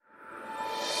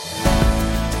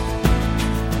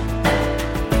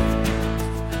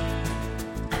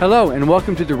Hello, and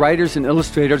welcome to the Writers and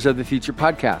Illustrators of the Future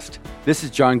podcast. This is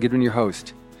John Goodwin, your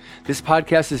host. This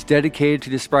podcast is dedicated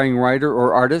to the aspiring writer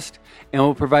or artist and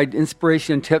will provide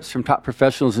inspiration and tips from top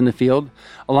professionals in the field,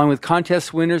 along with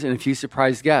contest winners and a few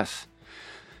surprise guests.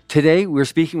 Today, we're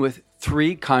speaking with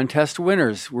 3 contest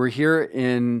winners. We're here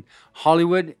in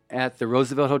Hollywood at the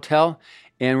Roosevelt Hotel,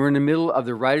 and we're in the middle of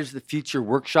the Writers of the Future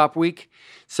Workshop Week.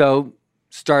 So,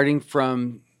 starting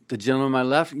from the gentleman on my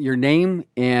left, your name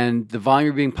and the volume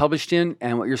you're being published in,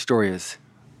 and what your story is.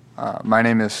 My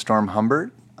name is Storm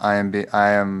Humbert. I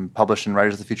am published in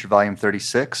Writers of the Future Volume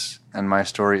 36, and my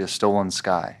story is Stolen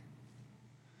Sky.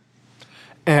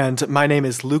 And my name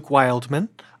is Luke Wildman.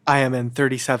 I am in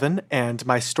 37, and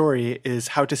my story is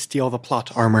How to Steal the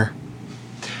Plot Armor.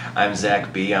 I'm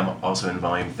Zach B. I'm also in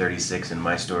Volume 36, and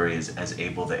my story is As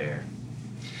Able the Heir.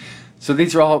 So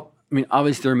these are all,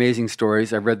 obviously they're amazing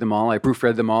stories. I've read them all. I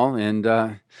proofread them all, and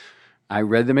I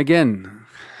read them again.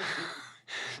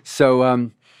 So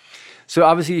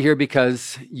obviously you're here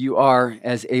because you are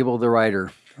as able the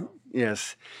writer.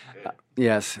 Yes.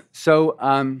 Yes. So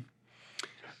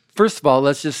first of all,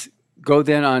 let's just go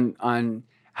then on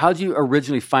how did you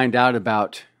originally find out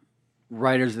about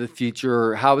Writers of the Future,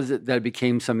 or how is it that it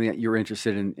became something that you're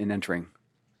interested in entering?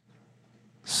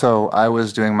 So I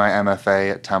was doing my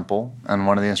MFA at Temple, and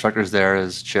one of the instructors there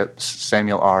is Chip,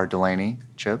 Samuel R. Delaney,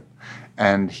 Chip,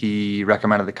 and he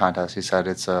recommended the contest. He said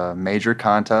it's a major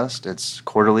contest, it's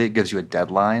quarterly, it gives you a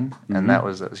deadline, and that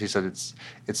was, he said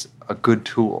it's a good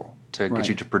tool to get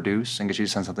you to produce and get you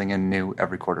to send something in new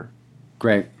every quarter.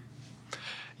 Great.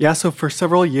 Yeah, so for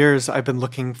several years, I've been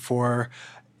looking for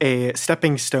a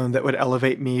stepping stone that would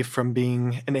elevate me from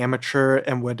being an amateur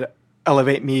and would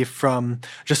elevate me from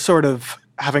just sort of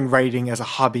having writing as a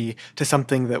hobby to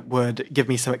something that would give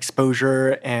me some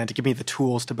exposure and give me the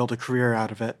tools to build a career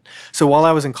out of it. So while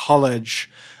I was in college,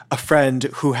 a friend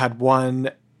who had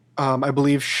won, I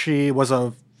believe she was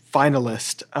a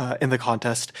finalist in the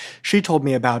contest, she told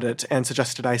me about it and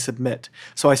suggested I submit.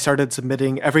 So I started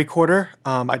submitting every quarter.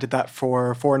 I did that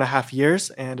for 4.5 years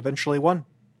and eventually won.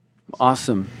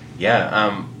 Awesome.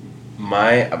 Yeah,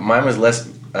 mine was less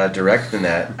direct than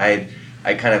that.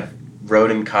 I kind of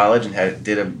wrote in college and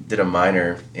did a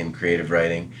minor in creative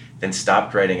writing, then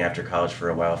stopped writing after college for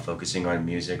a while, focusing on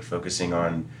music, focusing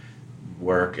on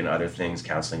work and other things,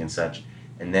 counseling and such.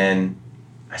 And then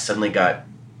I suddenly got,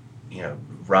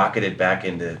 rocketed back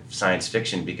into science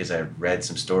fiction because I read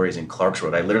some stories in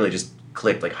Clarkesworld. I literally just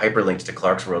clicked, hyperlinked to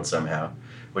Clarkesworld somehow,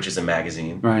 which is a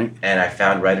magazine. Right. And I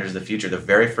found Writers of the Future. The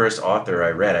very first author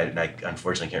I read, I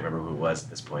unfortunately can't remember who it was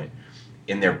at this point,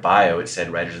 in their bio it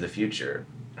said Writers of the Future.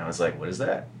 And I was like, what is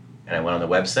that? And I went on the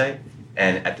website,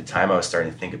 and at the time I was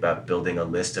starting to think about building a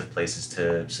list of places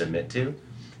to submit to.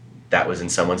 That was in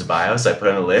someone's bio, so I put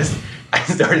on a list. I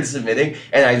started submitting,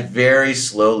 and I very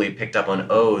slowly picked up on,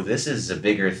 this is a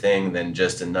bigger thing than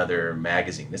just another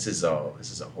magazine. This is a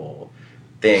whole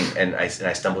thing. And I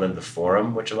stumbled into the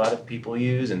forum, which a lot of people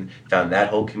use, and found that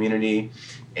whole community.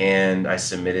 And I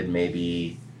submitted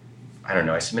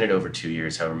I submitted over 2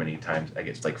 years, however many times, I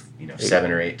guess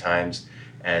 7 or 8 times.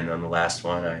 And on the last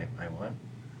one, I won.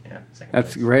 Yeah,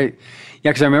 That's great.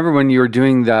 Yeah, because I remember when you were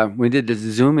doing we did the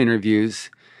Zoom interviews,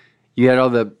 you had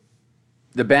all the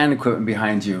band equipment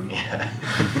behind you. Yeah.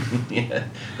 Yeah.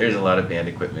 There's a lot of band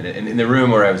equipment in the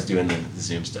room where I was doing the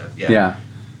Zoom stuff. Yeah. Yeah.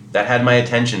 That had my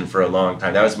attention for a long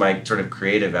time. That was my sort of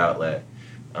creative outlet.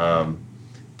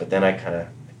 But then I kind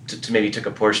of maybe took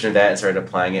a portion of that and started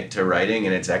applying it to writing,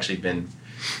 and it's actually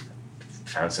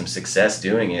found some success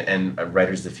doing it. And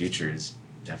Writers of the Future is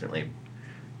definitely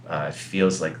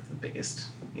feels like the biggest,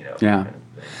 Yeah. Kind of thing.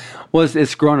 Well,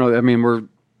 it's grown.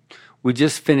 We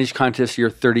just finished contest year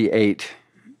 38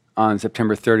 on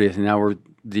September 30th, and now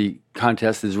the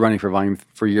contest is running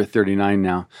for year 39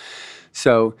 now.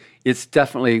 So it's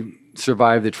definitely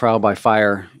survived the trial by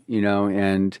fire,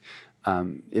 and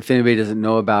if anybody doesn't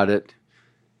know about it,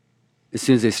 as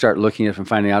soon as they start looking at it and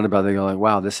finding out about it, they go like,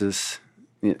 wow, it's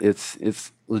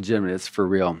legitimate, it's for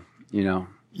real,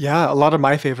 Yeah, a lot of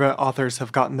my favorite authors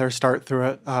have gotten their start through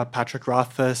it. Patrick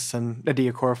Rothfuss and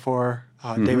Nadia Corfor,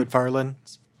 David Farland.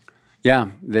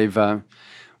 Yeah,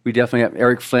 we definitely have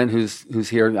Eric Flint, who's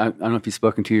here. I don't know if he's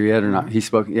spoken to you yet or not. He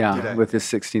spoke, with his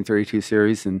 1632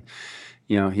 series, and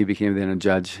he became then a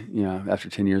judge, after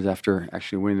 10 years after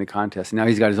actually winning the contest. And now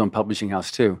he's got his own publishing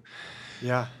house too.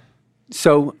 Yeah.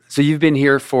 So you've been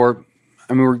here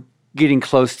we're getting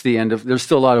close to the end of. There's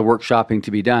still a lot of workshopping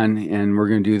to be done, and we're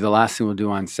going to do the last thing we'll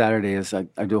do on Saturday is I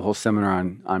do a whole seminar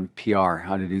on PR,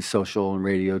 how to do social and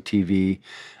radio, TV,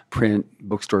 print,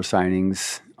 bookstore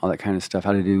signings, all that kind of stuff.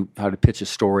 How to pitch a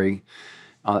story,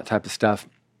 all that type of stuff.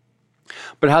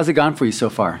 But how's it gone for you so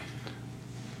far?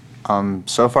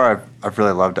 So far, I've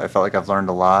really loved it. I felt like I've learned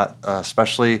a lot,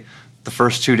 especially the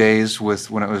first 2 days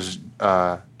when it was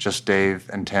just Dave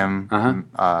and Tim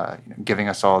giving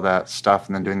us all that stuff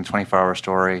and then doing the 24-hour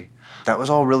story. That was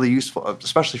all really useful,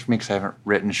 especially for me because I haven't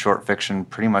written short fiction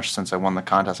pretty much since I won the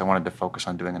contest. I wanted to focus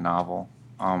on doing a novel.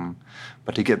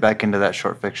 But to get back into that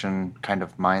short fiction kind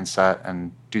of mindset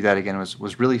and do that again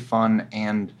was really fun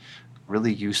and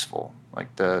really useful.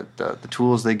 Like the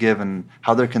tools they give and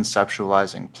how they're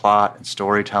conceptualizing plot and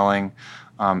storytelling,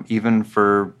 even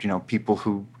for people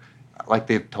who, like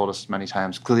they've told us many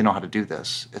times, clearly know how to do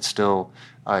this. It's still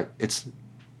it's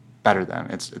better than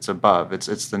it's above.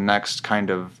 It's the next kind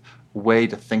of way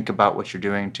to think about what you're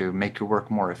doing to make your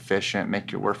work more efficient,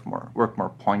 make your work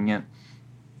more poignant.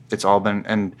 It's all been,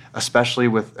 and especially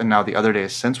and now the other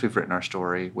days since we've written our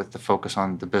story, with the focus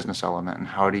on the business element and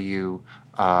how do you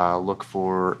look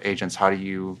for agents, how do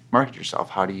you market yourself,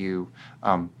 how do you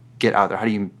get out there, how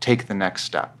do you take the next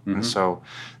step? Mm-hmm. And so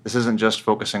this isn't just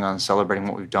focusing on celebrating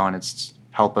what we've done, it's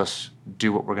help us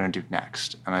do what we're going to do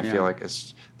next. And I feel like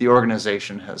the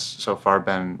organization has so far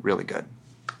been really good.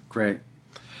 Great.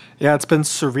 Yeah, it's been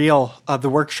surreal. The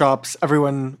workshops,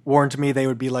 everyone warned me they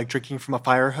would be like drinking from a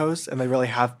fire hose, and they really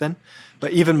have been.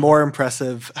 But even more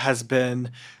impressive has been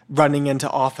running into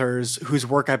authors whose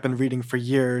work I've been reading for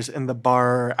years in the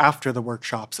bar after the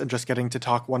workshops and just getting to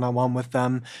talk one-on-one with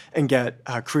them and get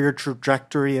career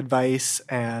trajectory advice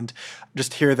and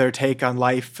just hear their take on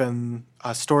life and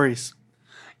stories.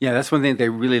 Yeah, that's one thing they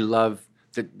really love.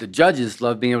 The judges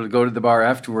love being able to go to the bar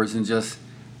afterwards and just...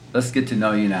 Let's get to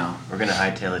know you now. We're going to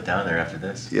hightail it down there after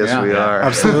this. Yes, we are.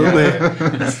 Absolutely.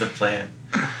 That's the plan.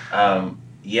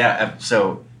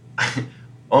 So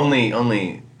only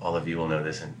all of you will know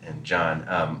this, and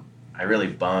John, I really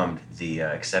bombed the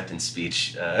acceptance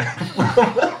speech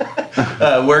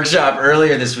workshop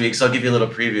earlier this week, so I'll give you a little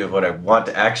preview of what I want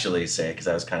to actually say, because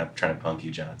I was kind of trying to punk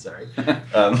you, John. Sorry.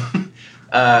 If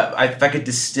I could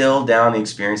distill down the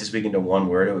experience this week into one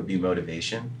word, it would be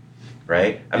motivation.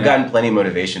 Right? I've gotten plenty of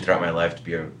motivation throughout my life to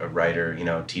be a writer,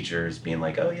 teachers being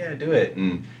like, oh yeah, do it.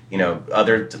 And,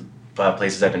 other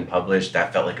places I've been published,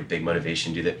 that felt like a big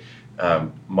motivation to do that.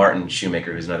 Martin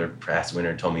Shoemaker, who's another press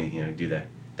winner, told me, do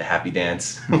the happy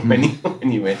dance when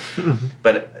you win.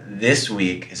 But this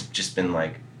week has just been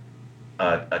like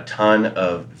a ton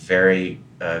of very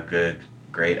good,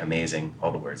 great, amazing,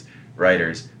 all the words,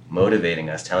 writers motivating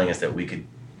us, telling us that we could,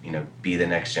 be the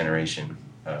next generation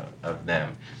of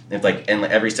them. And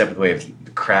every step of the way of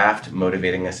the craft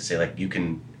motivating us to say, like, you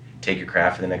can take your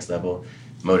craft to the next level,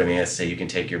 motivating us to say you can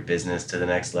take your business to the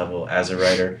next level as a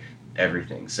writer,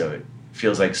 everything. So it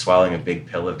feels like swallowing a big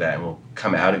pill of that, and we'll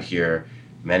come out of here,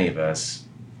 many of us,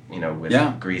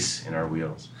 with grease in our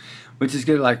wheels. Which is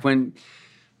good. Like when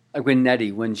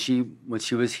Nettie, when she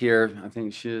was here, I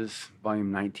think she was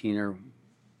volume 19 or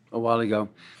a while ago,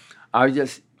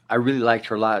 I really liked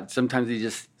her a lot. Sometimes you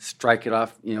just strike it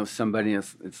off, somebody,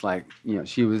 it's like,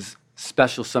 she was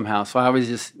special somehow. So I always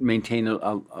just maintain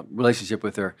a relationship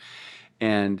with her.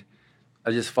 And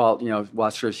I just felt,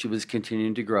 watched her as she was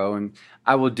continuing to grow. And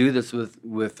I will do this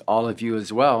with all of you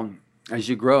as well. As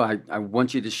you grow, I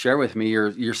want you to share with me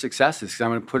your successes, because I'm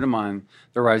going to put them on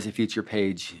the Rise of Feature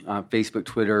page, Facebook,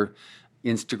 Twitter,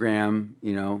 Instagram,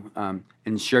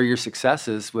 and share your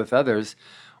successes with others.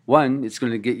 One, it's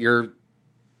going to get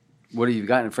what have you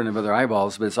got in front of other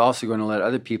eyeballs, but it's also going to let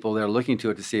other people that are looking to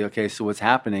it to see, okay, so what's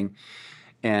happening,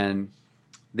 and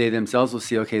they themselves will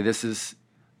see, okay,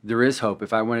 there is hope.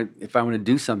 If I want to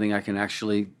do something, I can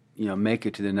actually, make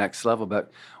it to the next level.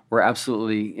 But we're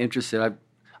absolutely interested.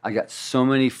 I got so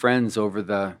many friends over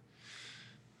the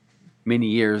many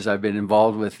years I've been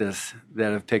involved with this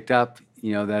that have picked up,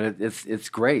 that it's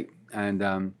great, and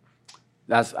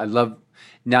I love.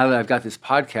 Now that I've got this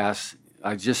podcast,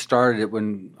 I just started it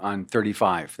on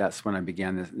 35. That's when I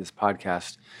began this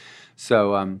podcast.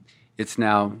 So it's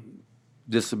now,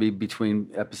 this will be between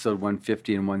episode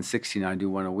 150 and 160, and I do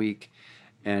one a week.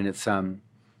 And it's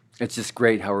just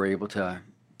great how we're able to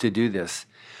do this.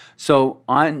 So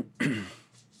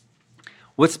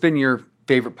what's been your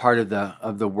favorite part of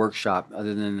the workshop,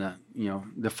 other than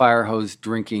the fire hose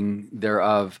drinking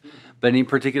thereof, but any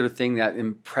particular thing that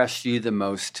impressed you the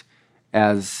most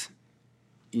as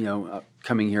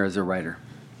coming here as a writer?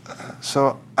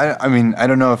 So, I mean, I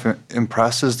don't know if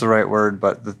impress is the right word,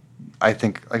 but I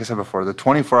think, like I said before, the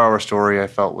 24-hour story I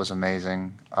felt was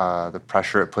amazing. The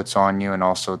pressure it puts on you, and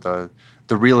also the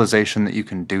realization that you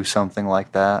can do something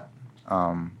like that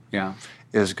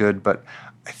is good. But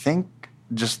I think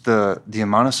just the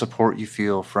amount of support you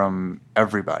feel from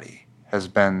everybody has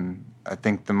been, I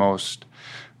think, the most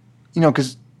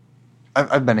because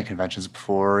I've been to conventions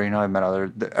before. I've met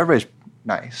everybody's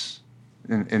nice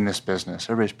in this business.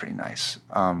 Everybody's pretty nice.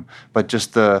 But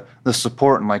just the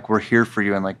support and like we're here for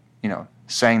you and like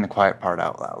saying the quiet part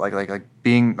out loud, like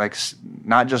being like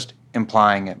not just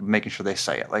implying it, making sure they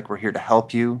say it. Like we're here to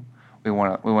help you. We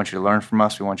want you to learn from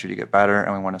us. We want you to get better,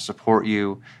 and we want to support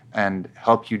you and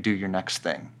help you do your next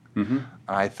thing. Mm-hmm. And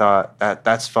I thought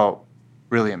that's felt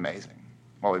really amazing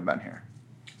while we've been here.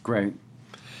 Great.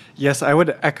 Yes, I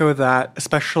would echo that,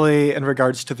 especially in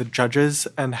regards to the judges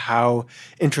and how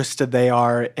interested they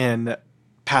are in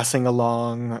passing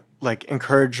along like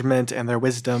encouragement and their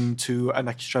wisdom to a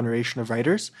next generation of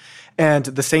writers. And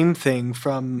the same thing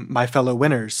from my fellow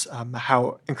winners,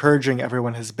 how encouraging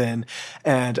everyone has been,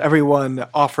 and everyone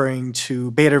offering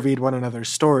to beta read one another's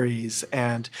stories,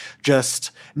 and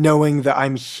just knowing that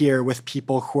I'm here with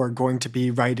people who are going to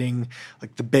be writing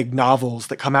like the big novels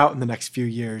that come out in the next few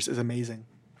years is amazing.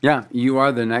 Yeah, you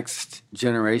are the next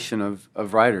generation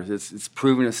of writers. It's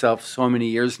proven itself so many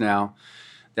years now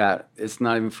that it's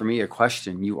not even for me a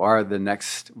question. You are the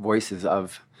next voices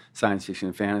of science fiction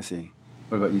and fantasy.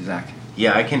 What about you, Zach?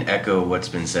 Yeah, I can echo what's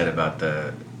been said about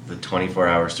the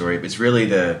 24-hour story. It's really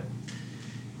the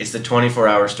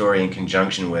 24-hour story in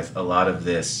conjunction with a lot of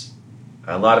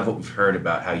what we've heard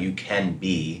about how you can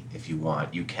be, if you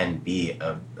want, you can be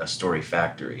a story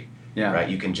factory. Yeah. Right?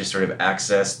 You can just sort of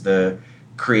access the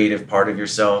creative part of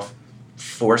yourself,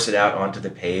 force it out onto the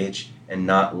page, and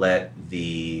not let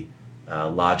the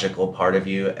logical part of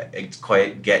you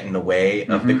quite get in the way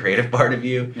of the creative part of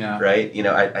you, right?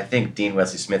 I think Dean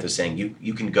Wesley Smith was saying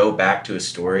you can go back to a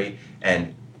story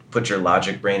and put your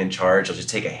logic brain in charge. You'll just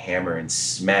take a hammer and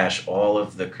smash all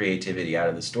of the creativity out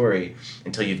of the story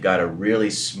until you've got a really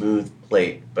smooth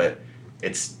plate, but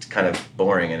it's kind of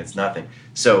boring and it's nothing.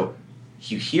 So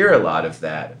you hear a lot of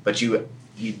that, but you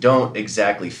don't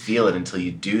exactly feel it until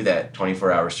you do that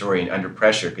 24-hour story and under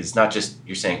pressure, because it's not just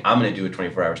you're saying, I'm going to do a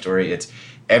 24-hour story. It's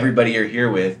everybody you're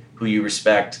here with who you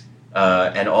respect,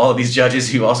 and all of these judges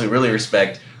who you also really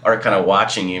respect are kind of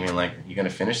watching you and like, are you going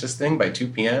to finish this thing by 2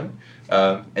 p.m.?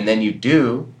 And then you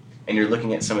do, and you're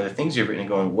looking at some of the things you've written and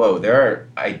going, whoa, there are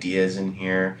ideas in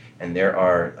here, and there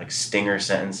are like stinger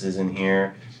sentences in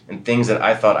here, and things that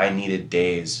I thought I needed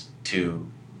days to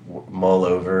mull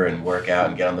over and work out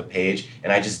and get on the page,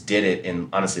 and I just did it in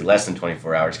honestly less than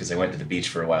 24 hours because I went to the beach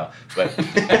for a while, but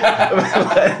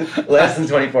less than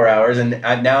 24 hours. And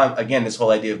now again, this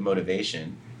whole idea of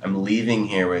motivation, I'm leaving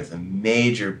here with a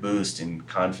major boost in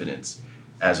confidence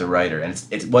as a writer, and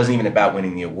it wasn't even about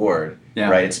winning the award,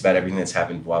 right? It's about everything that's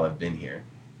happened while I've been here.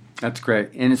 That's great.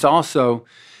 And it's also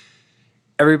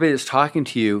everybody that's talking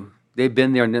to you, they've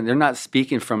been there, and they're not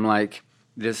speaking from like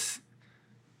this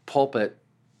pulpit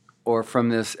or from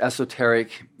this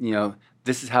esoteric,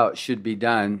 this is how it should be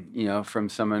done, from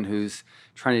someone who's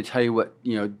trying to tell you what,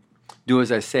 do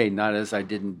as I say, not as I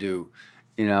didn't do,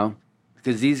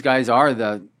 because these guys are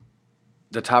the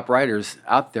top writers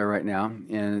out there right now.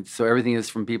 And so everything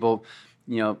is from people,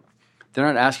 they're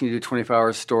not asking you to do a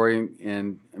 24-hour story.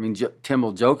 And I mean, Tim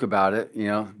will joke about it,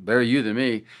 better you than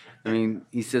me. I mean,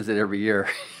 he says it every year,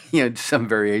 some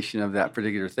variation of that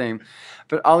particular theme.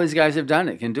 But all these guys have done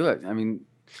it, can do it. I mean,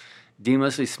 Dean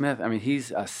Wesley Smith, he's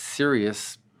a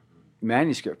serious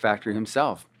manuscript factory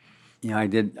himself. I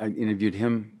interviewed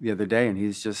him the other day, and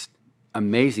he's just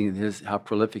amazing at how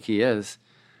prolific he is.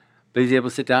 But he's able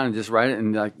to sit down and just write it,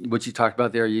 and like what you talked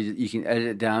about there, you can edit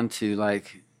it down to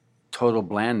like total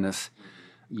blandness.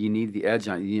 You need the edge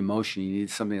on it, you need emotion, you need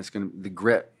something that's the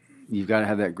grit. You've got to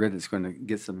have that grit that's going to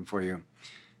get something for you.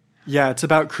 Yeah, it's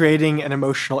about creating an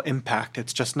emotional impact.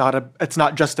 It's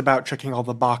not just about checking all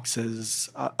the boxes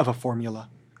of a formula.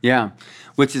 Yeah,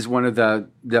 which is one of the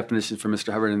definitions for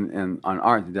Mr. Hubbard and on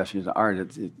art. The definition of art,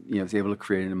 it's able to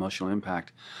create an emotional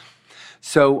impact.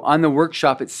 So on the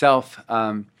workshop itself,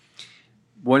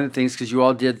 one of the things, because you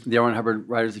all did the L. Ron Hubbard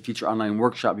Writers of the Future online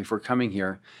workshop before coming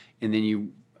here, and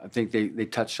then I think they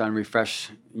touched on refresh,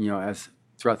 as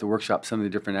throughout the workshop, some of the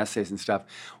different essays and stuff.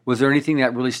 Was there anything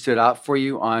that really stood out for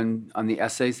you on the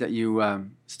essays that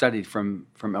you studied from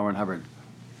L. Ron Hubbard?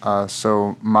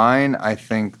 So mine, I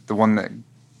think the one that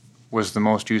was the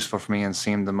most useful for me and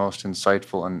seemed the most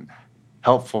insightful and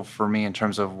helpful for me in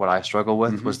terms of what I struggle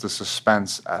with was the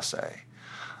suspense essay.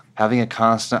 Having a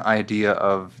constant idea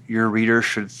of your reader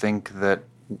should think that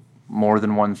more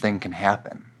than one thing can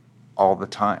happen all the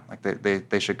time. Like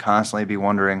they should constantly be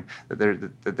wondering that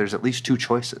there's at least two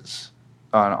choices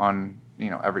on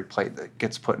every plate that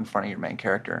gets put in front of your main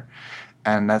character.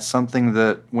 And that's something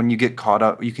that when you get caught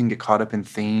up, you can get caught up in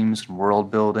themes and world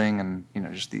building and,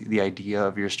 just the idea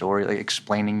of your story, like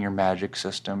explaining your magic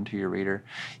system to your reader.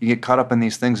 You get caught up in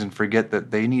these things and forget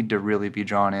that they need to really be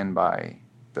drawn in by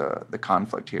the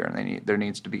conflict here, and there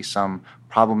needs to be some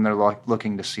problem they're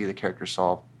looking to see the character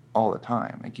solve all the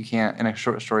time. Like you can't, in a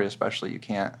short story especially, you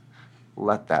can't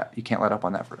let up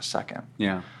on that for a second.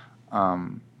 Yeah.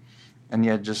 And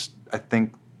yet I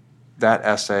think that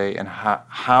essay and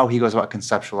how he goes about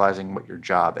conceptualizing what your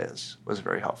job is was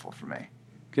very helpful for me.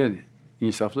 Good. And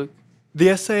yourself, Luke? The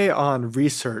essay on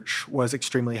research was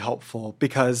extremely helpful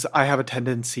because I have a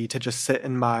tendency to just sit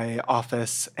in my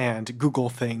office and Google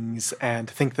things and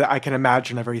think that I can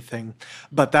imagine everything.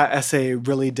 But that essay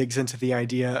really digs into the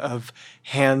idea of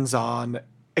hands-on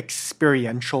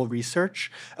experiential research.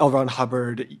 L. Ron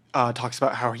Hubbard talks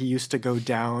about how he used to go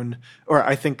down, or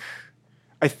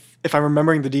if I'm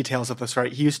remembering the details of this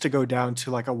right, he used to go down to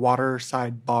like a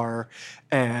waterside bar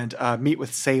and meet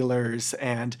with sailors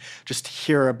and just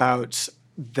hear about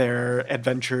their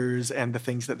adventures and the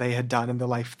things that they had done in the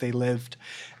life they lived.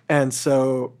 And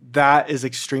so that is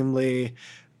extremely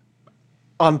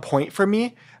on point for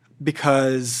me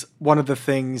because one of the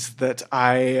things that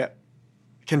I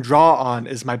can draw on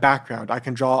is my background. I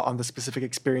can draw on the specific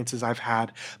experiences I've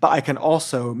had, but I can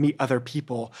also meet other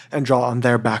people and draw on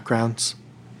their backgrounds.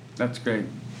 That's great.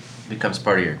 Becomes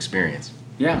part of your experience.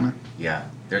 Yeah. Yeah.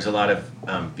 There's a lot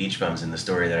of beach bums in the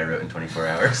story that I wrote in 24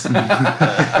 hours.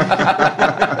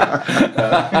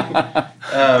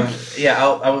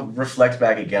 I'll reflect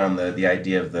back again on the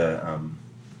idea of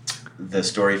the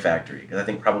story factory, because I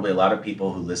think probably a lot of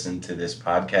people who listen to this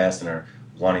podcast and are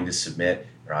wanting to submit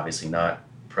are obviously not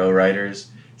pro writers,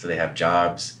 so they have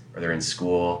jobs or they're in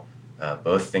school,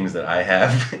 both things that I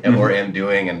have or am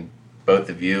doing, and both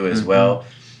of you as well.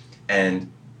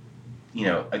 And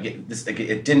again,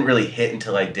 it didn't really hit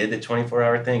until I did the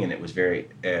 24-hour thing, and it was it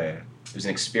was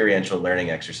an experiential learning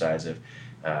exercise of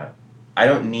I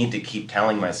don't need to keep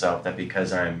telling myself that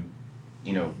because I'm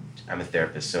a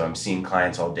therapist, so I'm seeing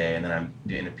clients all day, and then I'm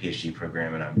in a PhD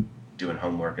program and I'm doing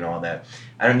homework and all that.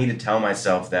 I don't need to tell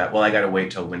myself that, well, I got to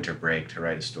wait till winter break to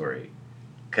write a story,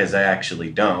 because I actually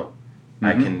don't.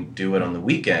 I can do it on the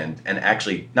weekend and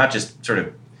actually not just sort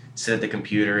of sit at the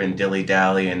computer and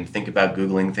dilly-dally and think about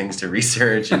Googling things to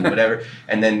research and whatever,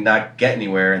 and then not get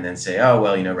anywhere and then say, oh,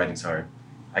 well, writing's hard.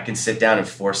 I can sit down and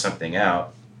force something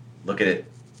out, look at it,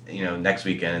 next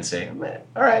weekend and say,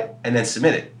 all right, and then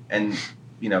submit it. And,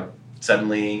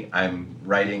 suddenly I'm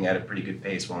writing at a pretty good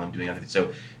pace while I'm doing other things.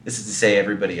 So this is to say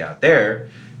everybody out there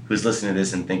who's listening to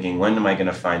this and thinking, when am I going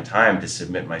to find time to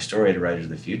submit my story to Writers of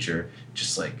the Future?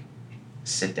 Just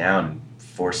sit down and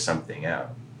force something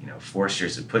out.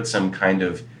 Put some kind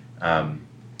of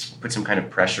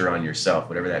pressure on yourself,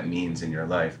 whatever that means in your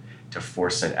life, to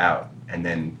force it out, and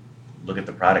then look at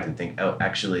the product and think, oh,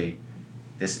 actually,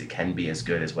 it can be as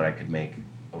good as what I could make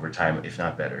over time, if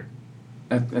not better.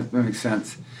 That makes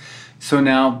sense. So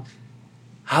now,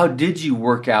 how did you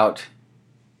work out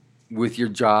with your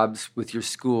jobs, with your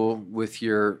school, with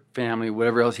your family,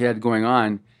 whatever else you had going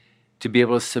on, to be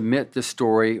able to submit the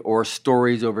story or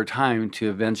stories over time to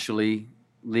eventually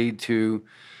lead to,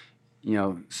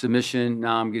 submission?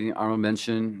 Now I'm getting honorable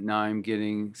mention. Now I'm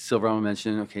getting silver honorable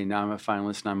mention. Okay, now I'm a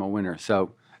finalist and I'm a winner.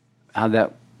 So how'd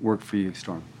that work for you,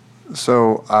 Storm?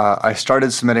 So I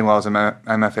started submitting while I was in my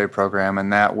MFA program,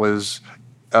 and that was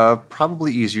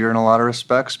probably easier in a lot of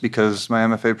respects because my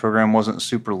MFA program wasn't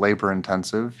super labor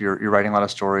intensive. You're writing a lot of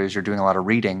stories, you're doing a lot of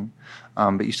reading,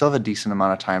 but you still have a decent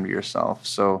amount of time to yourself.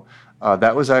 So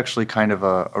that was actually kind of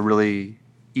a really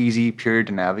easy period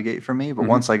to navigate for me. But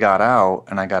once I got out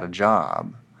and I got a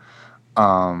job,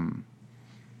 I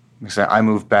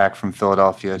moved back from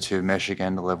Philadelphia to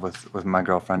Michigan to live with my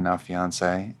girlfriend, now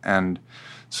fiance. And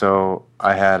so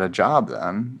I had a job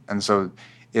then. And so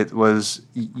it was,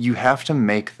 you have to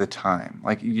make the time.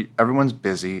 Everyone's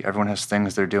busy, everyone has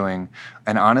things they're doing.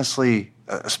 And honestly,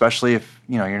 especially if,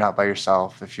 you're not by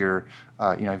yourself, if you're,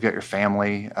 you've got your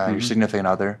family, your significant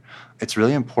other, it's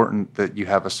really important that you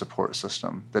have a support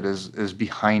system that is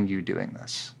behind you doing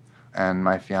this. And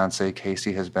my fiance,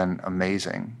 Casey, has been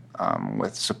amazing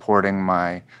with supporting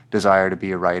my desire to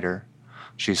be a writer.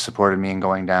 She's supported me in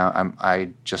going down.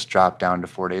 I just dropped down to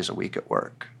 4 days a week at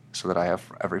work so that I have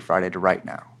every Friday to write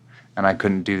now. And I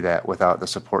couldn't do that without the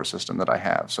support system that I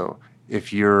have. So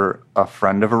if you're a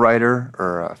friend of a writer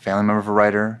or a family member of a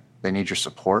writer, they need your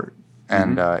support.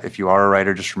 And if you are a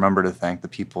writer, just remember to thank the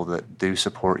people that do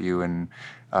support you and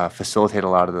facilitate a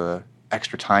lot of the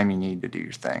extra time you need to do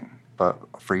your thing. But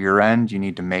for your end, you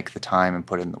need to make the time and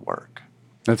put in the work.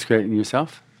 That's great. And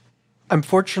yourself? I'm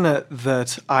fortunate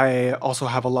that I also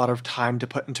have a lot of time to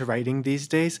put into writing these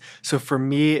days. So for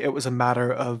me, it was a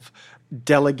matter of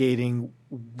delegating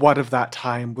what of that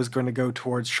time was going to go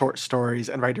towards short stories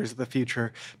and Writers of the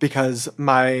Future, because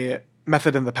my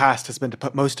method in the past has been to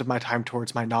put most of my time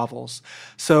towards my novels.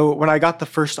 So when I got the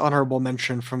first honorable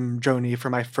mention from Joni for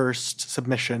my first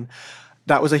submission,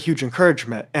 that was a huge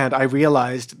encouragement. And I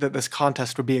realized that this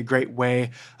contest would be a great way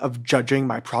of judging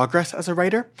my progress as a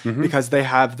writer, because they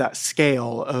have that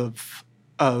scale of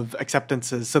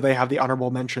acceptances. So they have the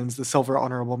honorable mentions, the silver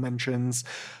honorable mentions,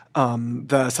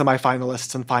 the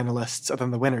semifinalists and finalists, and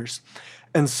then the winners.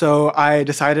 And so I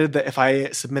decided that if I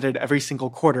submitted every single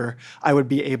quarter, I would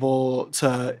be able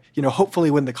to,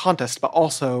 hopefully win the contest, but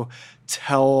also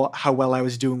tell how well I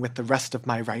was doing with the rest of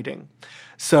my writing.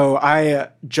 So I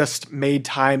just made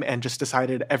time and just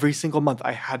decided every single month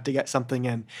I had to get something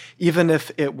in, even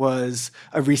if it was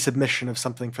a resubmission of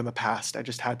something from the past. I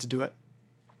just had to do it.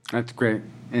 That's great.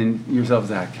 And yourself,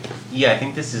 Zach? Yeah, I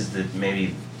think this is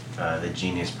maybe the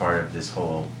genius part of this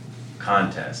whole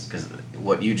contest, because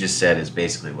what you just said is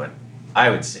basically what I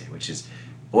would say, which is,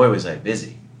 boy, was I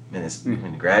busy.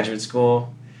 In graduate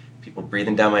school, people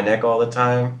breathing down my neck all the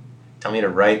time, tell me to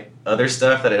write other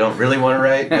stuff that I don't really want to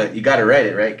write, but you got to write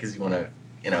it, right? Because you want to,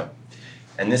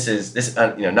 and this is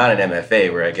not an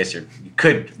MFA where I guess you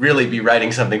could really be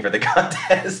writing something for the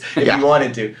contest if you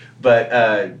wanted to, but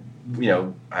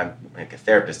I'm like a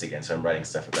therapist again, so I'm writing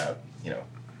stuff about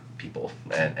people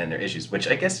and their issues, which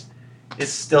I guess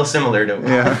is still similar to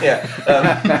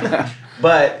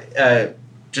but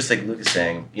just like Luke is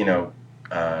saying,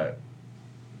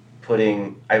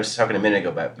 I was talking a minute ago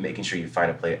about making sure you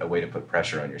find a way to put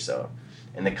pressure on yourself,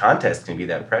 and the contest can be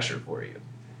that pressure for you.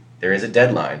 There is a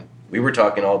deadline. We were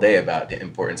talking all day about the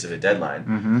importance of a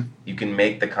deadline. You can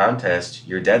make the contest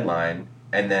your deadline,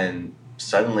 and then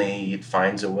suddenly it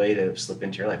finds a way to slip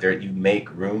into your life. You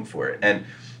make room for it. And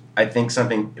I think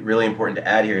something really important to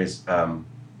add here is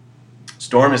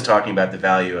Storm is talking about the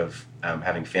value of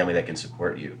having family that can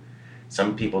support you.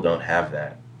 Some people don't have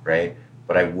that, right?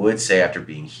 But I would say after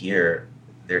being here,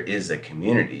 there is a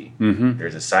community.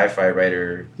 There's a sci-fi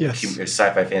writer,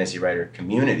 sci-fi fantasy writer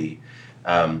community,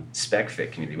 spec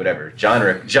fic community, whatever,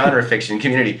 genre fiction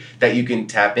community that you can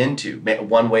tap into.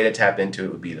 One way to tap into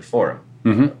it would be the forum,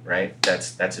 right?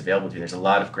 That's available to you. There's a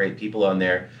lot of great people on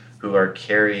there who are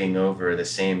carrying over the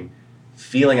same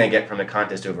feeling I get from the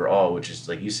contest overall, which is,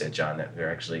 like you said, John, that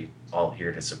they're actually all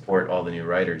here to support all the new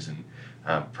writers and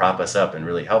prop us up and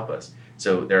really help us.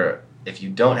 So if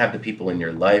you don't have the people in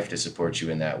your life to support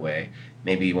you in that way,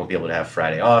 maybe you won't be able to have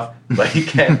Friday off, but you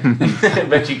can,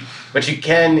 but you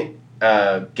can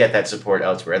get that support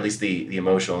elsewhere, at least the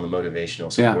emotional and the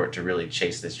motivational support to really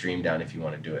chase this dream down if you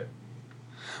want to do it.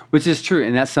 Which is true,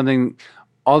 and that's something,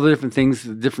 all the different things,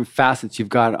 the different facets you've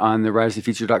got on the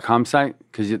writersofthefuture.com site,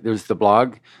 because there's the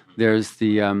blog, there's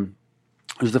the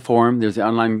forum, there's the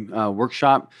online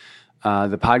workshop,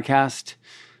 the podcast,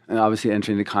 and obviously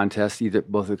entering the contest,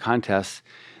 both of the contests.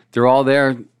 They're all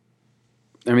there.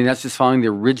 I mean, that's just following the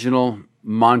original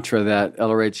mantra that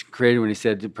LRH created when he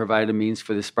said to provide a means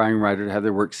for the aspiring writer to have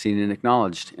their work seen and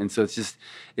acknowledged. And so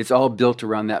it's all built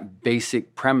around that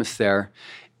basic premise there.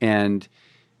 And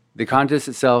the contest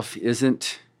itself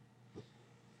it's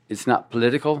not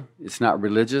political, it's not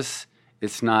religious,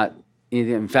 it's not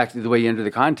anything. In fact, the way you enter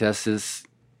the contest is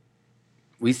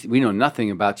we know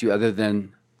nothing about you other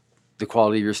than the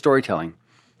quality of your storytelling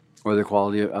or the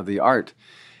quality of the art.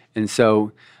 And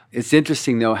so it's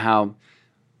interesting, though, how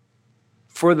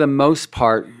for the most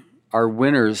part, our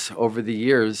winners over the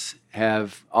years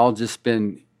have all just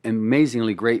been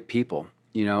amazingly great people,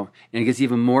 and it gets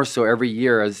even more so every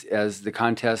year as the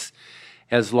contest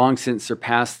has long since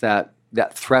surpassed that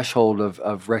threshold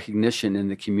of recognition in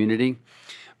the community.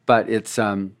 But it's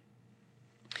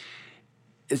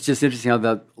just interesting how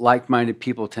the like-minded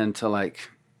people tend to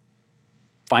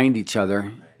find each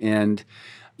other. And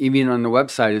even on the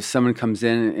website, if someone comes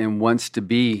in and wants to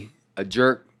be a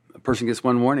jerk, a person gets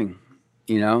one warning,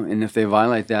 and if they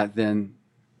violate that, then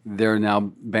they're now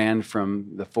banned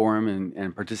from the forum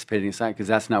and participating in the site, because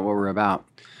that's not what we're about.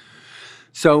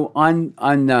 So on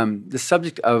the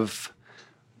subject of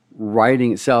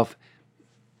writing itself,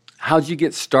 how'd you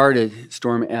get started,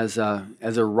 Storm, as a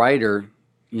writer?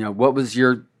 What was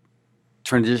your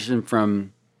transition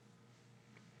from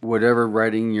whatever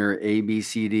writing your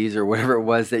ABCDs or whatever it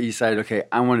was that you decided, okay,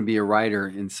 I want to be a writer,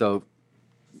 and so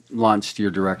launched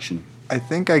your direction? I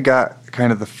think I got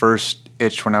kind of the first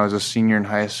itch when I was a senior in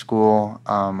high school.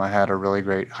 I had a really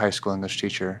great high school English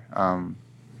teacher.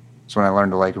 So when I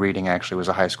learned to like reading, I actually was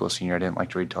a high school senior. I didn't like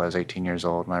to read till I was 18 years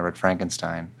old, and I read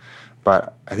Frankenstein.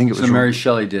 But I think it was... So Mary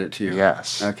Shelley did it to you?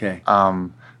 Yes. Okay.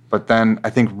 But then I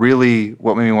think really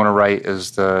what made me want to write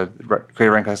is the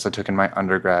creative writing class I took in my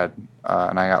undergrad,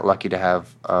 and I got lucky to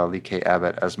have Lee K.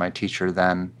 Abbott as my teacher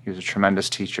then. He was a tremendous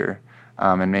teacher,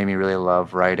 and made me really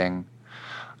love writing.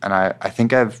 And I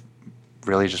think I've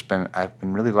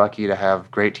been really lucky to have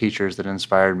great teachers that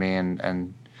inspired me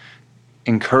and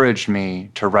encouraged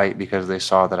me to write because they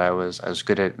saw that I was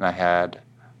good at it and I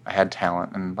had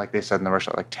talent. And like they said in the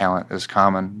workshop, like talent is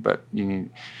common, but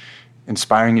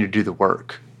inspiring you to do the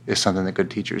work is something that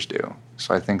good teachers do.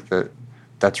 So I think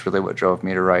that's really what drove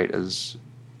me to write, is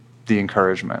the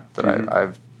encouragement that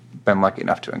I've been lucky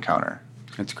enough to encounter.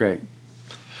 That's great.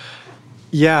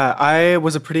 Yeah, I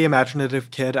was a pretty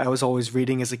imaginative kid. I was always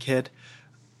reading as a kid.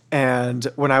 And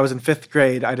when I was in 5th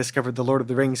grade, I discovered The Lord of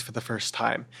the Rings for the first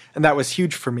time. And that was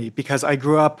huge for me because I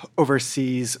grew up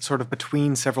overseas, sort of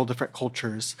between several different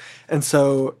cultures. And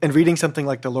so in reading something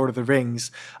like The Lord of the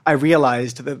Rings, I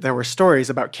realized that there were stories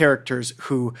about characters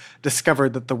who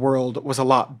discovered that the world was a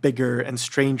lot bigger and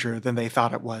stranger than they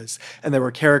thought it was. And there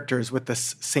were characters with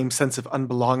this same sense of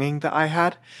unbelonging that I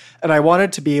had. And I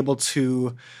wanted to be able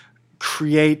to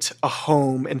create a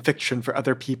home in fiction for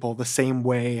other people the same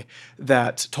way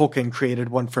that Tolkien created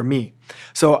one for me.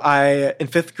 So in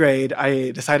 5th grade,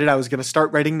 I decided I was going to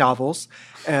start writing novels,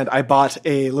 and I bought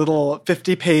a little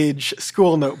 50-page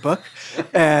school notebook,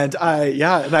 and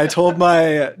I told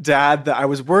my dad that I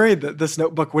was worried that this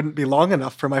notebook wouldn't be long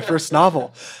enough for my first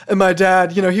novel. And my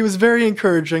dad, he was very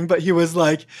encouraging, but he was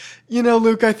like,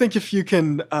 Luke, I think if you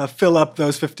can fill up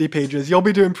those 50 pages, you'll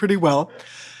be doing pretty well.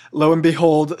 Lo and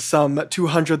behold, some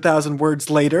 200,000 words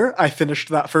later, I finished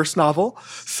that first novel.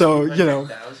 So,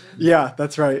 yeah,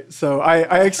 that's right. So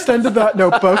I extended that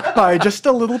notebook by just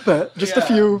a little bit, just a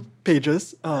few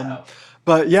pages.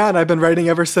 But yeah, and I've been writing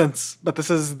ever since. But this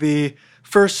is the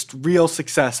first real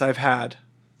success I've had.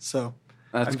 So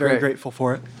I'm very grateful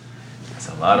for it. That's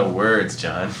a lot of words,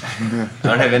 John. I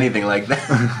don't have anything like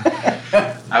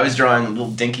that. I was drawing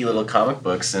little dinky little comic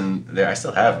books, and I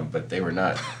still have them, but they were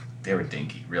not... They were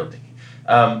dinky, real dinky.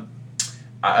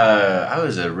 I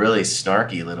was a really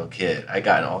snarky little kid. I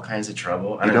got in all kinds of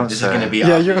trouble. I don't know, this is going to be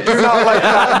obvious. You're not like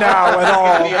that now at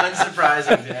all. It's going to be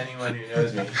unsurprising to anyone who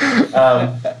knows me.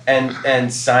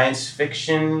 And science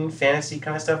fiction, fantasy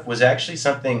kind of stuff was actually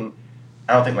something,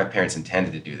 I don't think my parents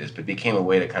intended to do this, but became a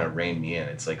way to kind of rein me in.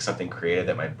 It's like something creative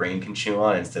that my brain can chew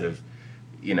on instead of,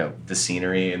 the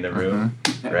scenery in the room,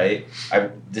 right? I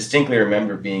distinctly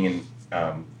remember being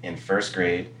in first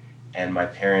grade, and my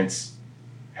parents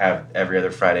have every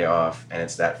other Friday off, and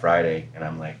it's that Friday, and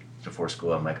I'm like, before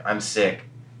school, I'm like, I'm sick,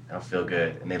 I don't feel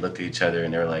good. And they looked at each other,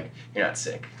 and they were like, you're not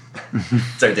sick.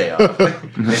 It's our day off.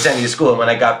 They sent me to school, and when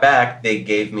I got back, they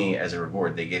gave me, as a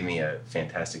reward, a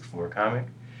Fantastic Four comic.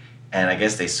 And I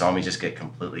guess they saw me just get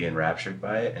completely enraptured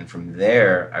by it, and from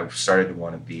there, I started to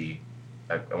want to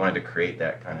I wanted to create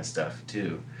that kind of stuff,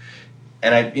 too.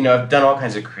 And I've done all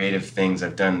kinds of creative things.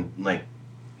 I've done,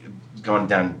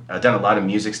 I've done a lot of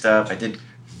music stuff. I did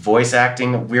voice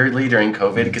acting weirdly during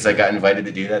COVID because I got invited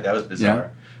to do that. That was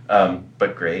bizarre,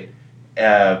 but great.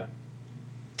 And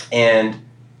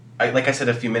like I said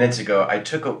a few minutes ago, I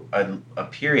took a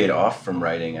period off from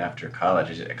writing after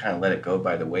college. I kind of let it go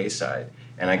by the wayside,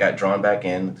 and I got drawn back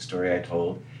in with the story I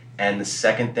told. And the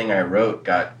second thing I wrote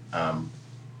got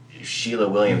Sheila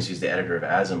Williams, who's the editor of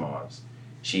Asimov's.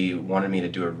 She wanted me to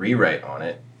do a rewrite on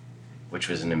it, which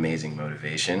was an amazing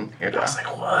motivation. I was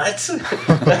like, what?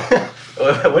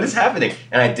 What is happening?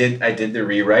 And I did the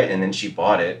rewrite, and then she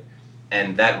bought it.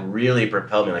 And that really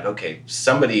propelled me, like, okay,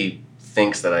 somebody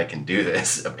thinks that I can do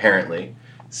this, apparently.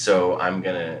 So I'm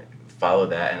going to follow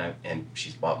that. And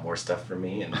she's bought more stuff for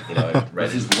me. And, I read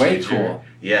This is way cool.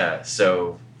 Yeah,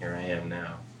 so here I am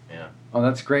now. Yeah. Oh,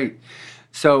 that's great.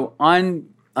 So on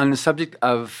the subject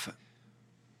of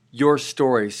your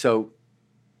story,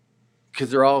 because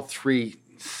they're all three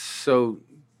so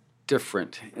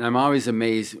different, and I'm always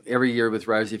amazed every year with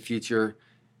Rise of the Future.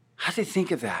 How do they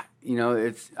think of that?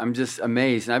 I'm just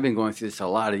amazed, and I've been going through this a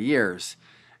lot of years,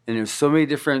 and there's so many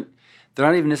different. They're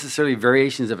not even necessarily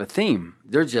variations of a theme.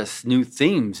 They're just new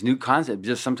themes, new concepts.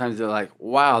 Just sometimes they're like,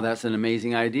 "Wow, that's an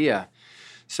amazing idea."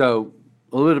 So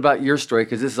a little bit about your story,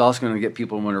 because this is also going to get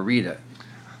people to want to read it.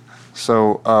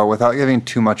 So without giving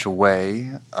too much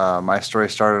away, my story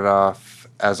started off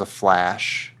as a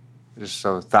flash, just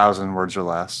so 1,000 words or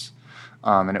less.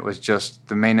 And it was just,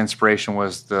 the main inspiration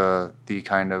was the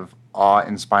kind of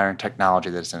awe-inspiring technology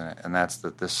that's in it. And that's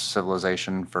that this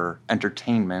civilization for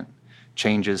entertainment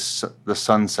changes the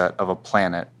sunset of a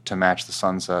planet to match the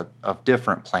sunset of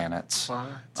different planets. Wow,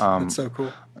 that's so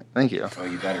cool. Thank you. Oh,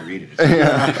 you got to read it.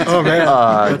 Oh man,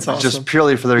 that's awesome. Just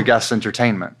purely for their guests'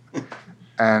 entertainment.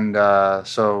 And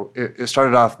so it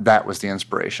started off, that was the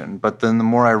inspiration. But then the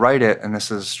more I write it, and this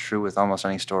is true with almost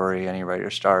any story any writer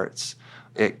starts,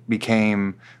 it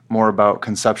became more about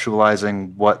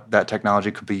conceptualizing what that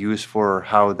technology could be used for, or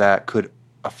how that could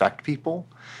affect people.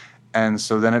 And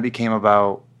so then it became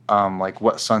about like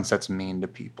what sunsets mean to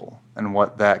people and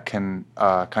what that can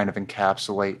kind of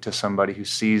encapsulate to somebody who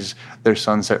sees their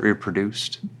sunset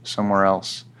reproduced somewhere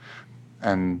else.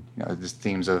 And the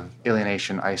themes of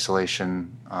alienation,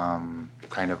 isolation,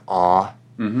 kind of awe.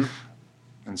 Mm-hmm.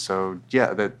 And so,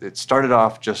 it started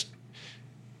off just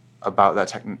about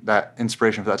that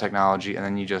inspiration for that technology, and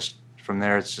then from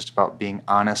there, it's just about being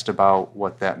honest about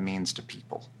what that means to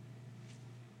people.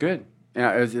 Good.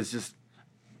 Yeah, it's just,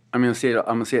 I'm going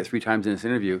to say it 3 times in this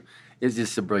interview. It's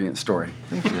just a brilliant story.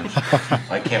 Thank you.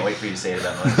 I can't wait for you to say it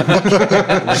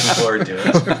that much. Looking forward to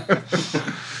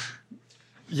it.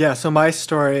 Yeah, so my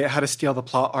story, How to Steal the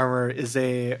Plot Armor, is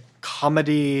a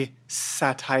comedy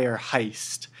satire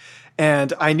heist.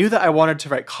 And I knew that I wanted to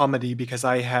write comedy because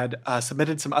I had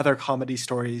submitted some other comedy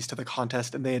stories to the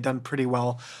contest, and they had done pretty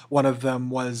well. One of them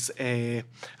was a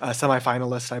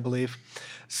semifinalist, I believe.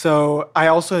 So I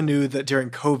also knew that during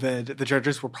COVID, the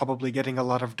judges were probably getting a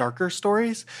lot of darker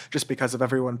stories just because of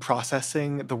everyone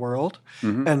processing the world.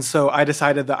 Mm-hmm. And so I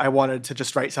decided that I wanted to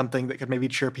just write something that could maybe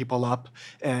cheer people up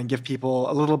and give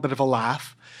people a little bit of a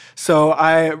laugh. So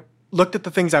I looked at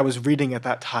the things I was reading at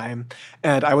that time,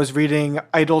 and I was reading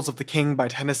Idols of the King by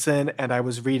Tennyson, and I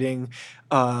was reading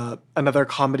another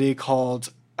comedy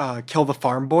called Kill the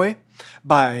Farm Boy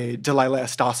by Delilah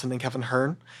S. Dawson and Kevin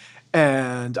Hearn.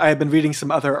 And I had been reading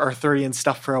some other Arthurian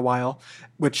stuff for a while,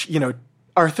 which,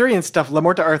 Arthurian stuff, Le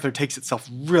Morte d'Arthur takes itself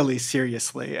really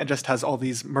seriously and just has all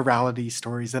these morality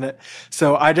stories in it.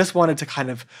 So I just wanted to kind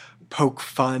of poke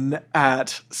fun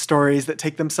at stories that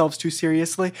take themselves too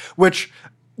seriously, which,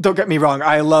 don't get me wrong,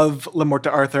 I love Le Morte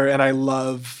d'Arthur and I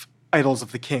love Idols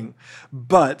of the King.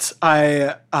 But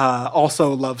I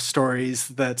also love stories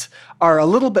that are a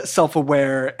little bit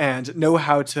self-aware and know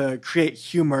how to create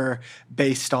humor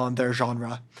based on their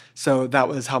genre. So that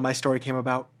was how my story came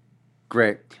about.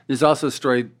 Great. There's also a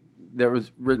story that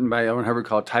was written by L. Ron Hubbard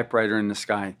called Typewriter in the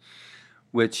Sky,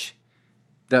 which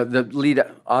the lead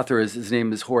author his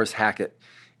name is Horace Hackett.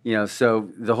 So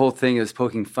the whole thing is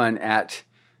poking fun at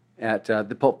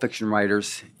the pulp fiction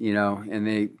writers,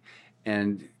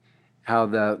 and how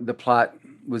the plot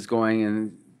was going,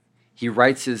 and he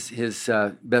writes his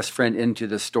best friend into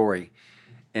the story,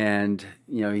 and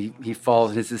he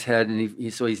falls, hits his head,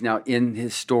 and so he's now in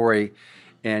his story,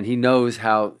 and he knows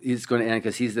how he's going to end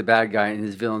because he's the bad guy, and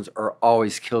his villains are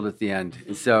always killed at the end,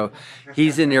 and so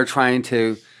he's in there trying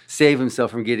to save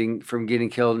himself from getting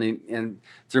killed, and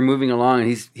they're moving along,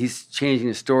 and he's changing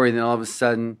the story, and then all of a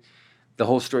sudden, the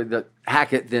whole story, the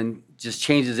Hackett then just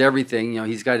changes everything.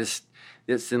 He's got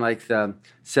it's in like the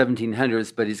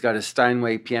 1700s, but he's got a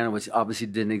Steinway piano, which obviously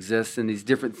didn't exist, and these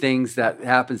different things that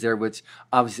happens there, which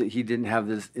obviously he didn't have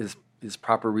his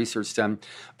proper research done.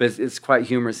 But it's quite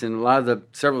humorous, and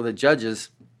several of the judges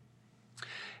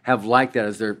have liked that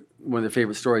as one of their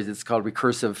favorite stories. It's called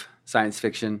recursive science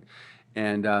fiction,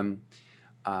 and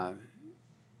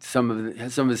some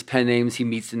of his pen names he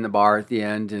meets in the bar at the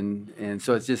end, and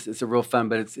so it's a real fun,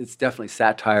 but it's definitely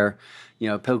satire,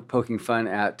 poking fun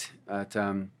at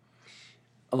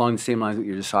along the same lines that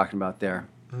you're just talking about there.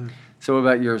 Mm. So what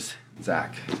about yours,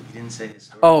 Zach? You didn't say his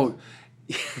story. Oh.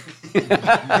 Yeah.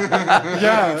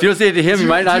 If you don't say it to him, you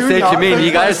might not say it to me, and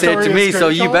you got to say it to me, so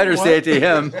you better say it to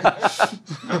him.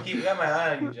 I've got my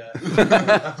eye on you,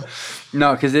 John.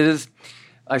 No, because it is,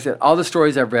 like I said, all the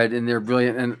stories I've read, and they're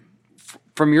brilliant, and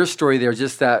from your story there,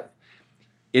 just that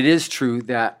it is true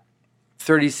that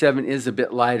 37 is a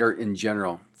bit lighter in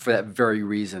general for that very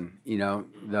reason.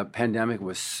 The pandemic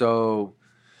was so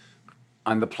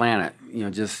on the planet,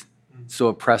 just so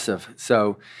oppressive.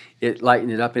 So it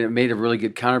lightened it up, and it made a really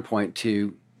good counterpoint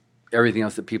to everything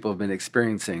else that people have been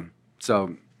experiencing.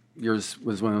 So yours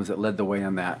was one of those that led the way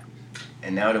on that.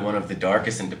 And now to one of the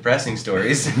darkest and depressing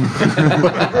stories from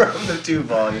the 2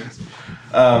 volumes.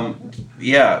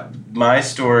 My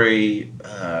story,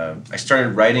 I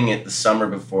started writing it the summer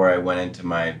before I went into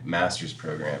my master's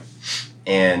program.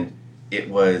 And I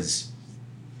was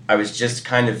just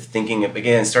kind of thinking,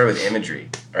 again, started with imagery,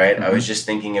 right? Mm-hmm. I was just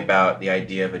thinking about the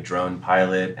idea of a drone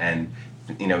pilot and,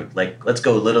 let's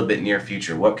go a little bit near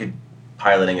future. What could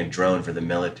piloting a drone for the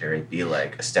military be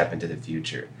like, a step into the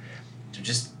future? So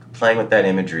just playing with that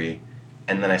imagery.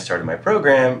 And then I started my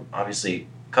program, obviously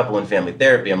couple and family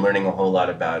therapy. I'm learning a whole lot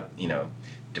about,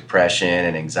 depression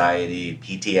and anxiety,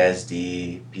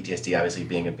 PTSD obviously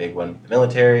being a big one, the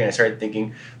military, and I started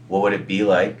thinking, what would it be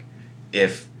like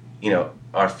if,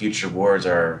 our future wars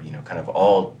are, kind of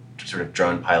all sort of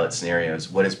drone pilot scenarios.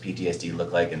 What does PTSD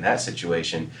look like in that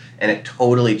situation? And it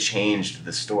totally changed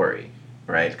the story,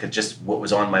 right? Because just what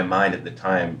was on my mind at the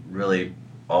time really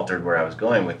altered where I was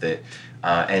going with it,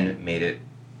 and made it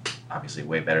obviously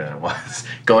way better than it was.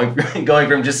 going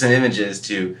from just some images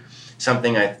to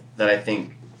something that I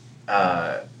think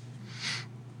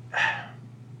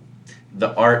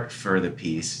the art for the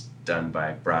piece done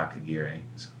by Brock Aguirre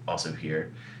is also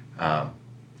here.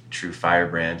 True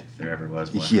firebrand, if there ever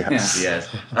was one. Yes. Yes.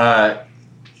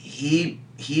 He.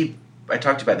 I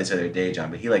talked about this the other day, John,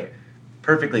 but he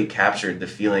perfectly captured the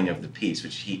feeling of the piece,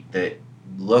 the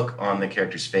look on the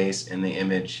character's face in the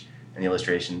image and the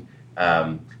illustration,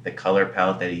 the color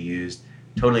palette that he used,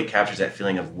 totally captures that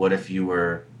feeling of what if you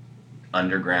were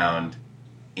underground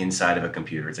inside of a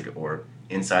computer. It's like an orb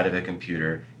inside of a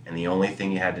computer, and the only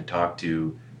thing you had to talk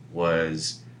to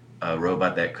was a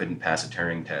robot that couldn't pass a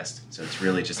Turing test. So it's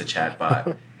really just a chat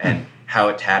bot, and how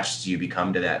attached you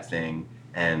become to that thing,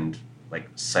 and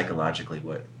psychologically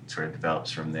what sort of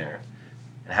develops from there.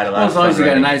 And had a lot of as long fun as you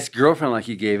got a writing. nice girlfriend like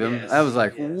you gave him, Yes, I was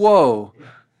like, yes. whoa,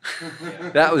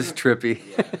 Yeah. that was trippy.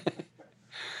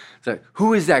 It's like,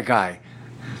 who is that guy?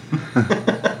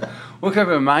 What kind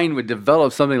of a mind would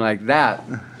develop something like that?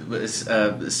 Was,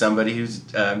 somebody who's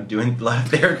doing a lot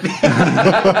of therapy.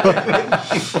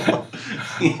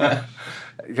 Yeah.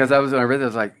 Because when I read that, I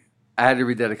was like, I had to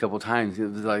read that a couple times. It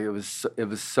was like it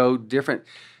was so different.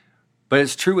 But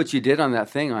it's true what you did on that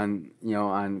thing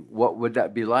on what would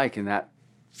that be like in that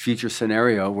future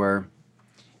scenario where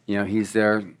he's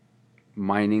there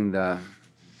mining the.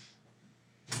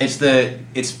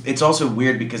 It's also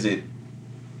weird because it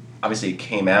obviously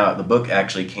came out. The book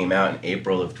actually came out in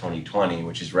April of 2020,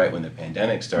 which is right when the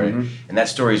pandemic started. Mm-hmm. And that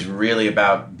story is really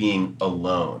about being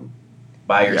alone,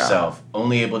 by yourself,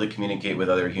 only able to communicate with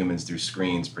other humans through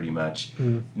screens, pretty much.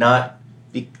 Not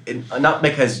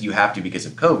because you have to because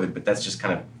of COVID, but that's just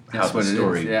kind of how That's the what it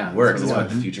story is, yeah. works. That's That's what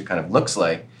what it the future kind of looks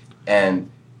like. And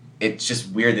it's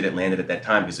just weird that it landed at that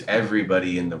time because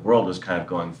everybody in the world was kind of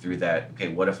going through that, okay,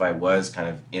 what if I was kind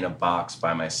of in a box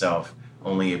by myself,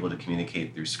 only able to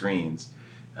communicate through screens?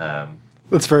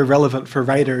 That's very relevant for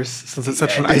writers since it's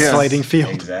such an Yes. isolating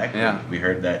field. Exactly. Yeah. We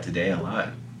heard that today a lot,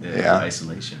 the Yeah.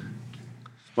 isolation.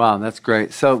 Wow, that's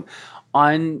great. So,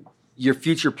 on your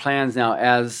future plans now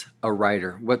as a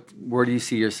writer, where do you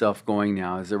see yourself going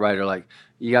now as a writer? Like,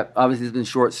 you got obviously it's been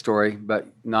short story, but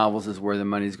novels is where the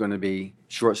money's going to be.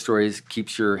 Short stories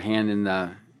keeps your hand in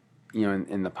the,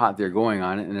 in the pot they're going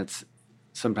on it, and it's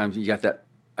sometimes you got that.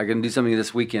 I'm going to do something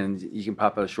this weekend. You can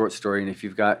pop out a short story, and if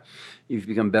you've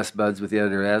become best buds with the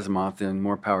editor Asimov, then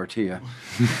more power to you.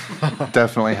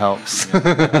 Definitely helps.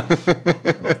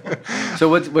 So,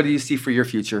 what do you see for your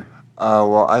future?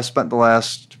 Well, I spent the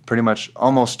last pretty much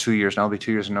almost 2 years now, it'll be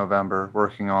 2 years in November,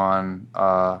 working on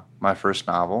my first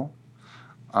novel.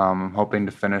 I'm hoping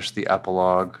to finish the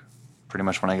epilogue pretty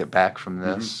much when I get back from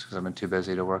this, because I've been too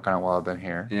busy to work on it while I've been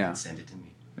here. Yeah. Send it to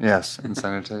me. Yes, and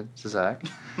send it to Zach.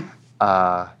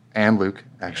 And Luke,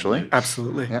 actually.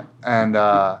 Absolutely. Yeah, and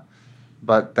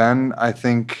but then I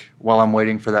think while I'm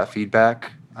waiting for that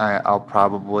feedback, I'll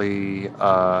probably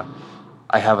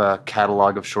I have a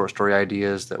catalog of short story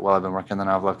ideas that while I've been working on the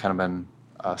novel, I've kind of been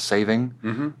saving.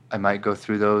 Mm-hmm. I might go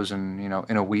through those and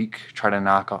in a week try to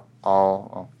knock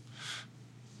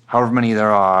however many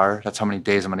there are. That's how many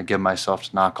days I'm going to give myself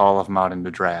to knock all of them out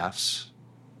into drafts,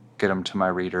 get them to my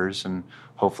readers, and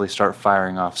hopefully start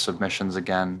firing off submissions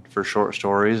again for short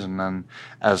stories. And then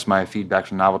as my feedback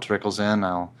from novel trickles in,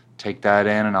 I'll take that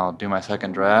in and I'll do my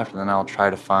second draft, and then I'll try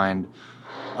to find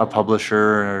a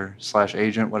publisher /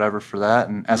 agent, whatever, for that.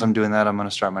 And as I'm doing that, I'm going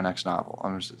to start my next novel.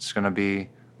 I'm going to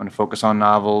focus on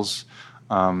novels.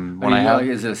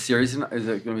 Is it a series? Is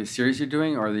it going to be a series you're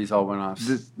doing, or are these all one-offs?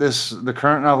 The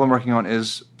current novel I'm working on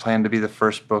is planned to be the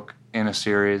first book in a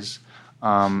series,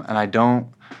 and I don't.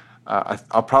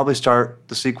 I'll probably start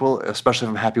the sequel, especially if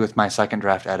I'm happy with my second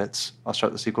draft edits. I'll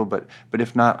start the sequel, but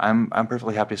if not, I'm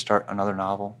perfectly happy to start another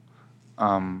novel,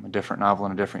 a different novel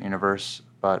in a different universe.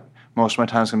 But most of my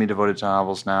time is going to be devoted to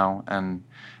novels now, and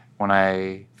when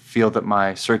I feel that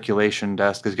my circulation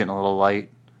desk is getting a little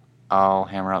light, I'll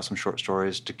hammer out some short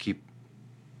stories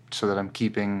so that I'm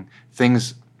keeping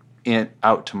things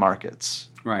out to markets.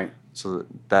 Right. So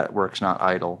that work's not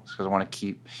idle. Because you want to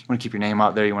keep your name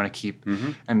out there. You want to keep,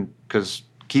 and because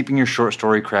keeping your short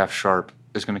story craft sharp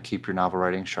is going to keep your novel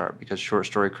writing sharp. Because short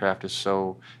story craft is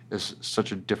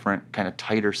such a different kind of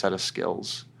tighter set of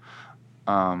skills.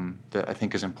 that I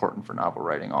think is important for novel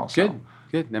writing also.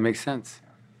 Good. That makes sense.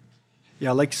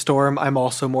 Yeah, like Storm, I'm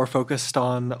also more focused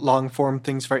on long form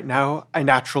things right now. I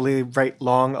naturally write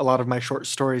long. A lot of my short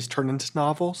stories turn into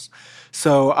novels.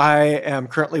 So I am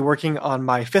currently working on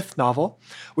my 5th novel,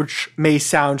 which may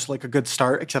sound like a good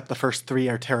start, except the first 3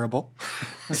 are terrible.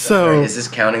 So Is this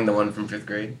counting the one from 5th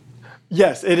grade?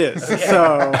 yes, it is.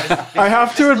 So I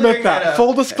have to admit that.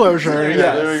 Full disclosure.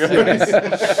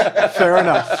 Yes. Fair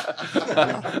enough.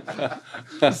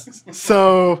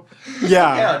 So,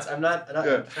 yeah. Counts. I'm not trying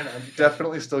to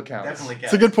Definitely still counts. definitely counts.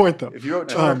 It's a good point, though. If you wrote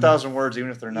 200,000 words,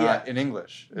 even if they're not in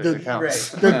English, it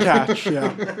counts. Right. Good catch,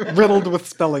 yeah. Riddled with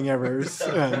spelling errors.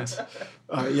 And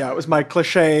it was my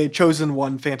cliche chosen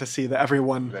one fantasy that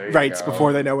everyone There you writes go.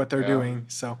 before they know what they're doing.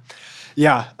 So,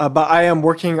 but I am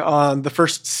working on the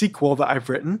first sequel that I've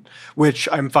written, which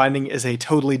I'm finding is a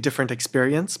totally different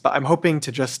experience. But I'm hoping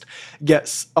to just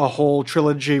get a whole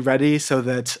trilogy ready so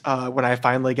that when I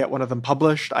finally get one of them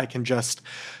published, I can just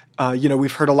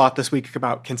we've heard a lot this week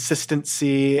about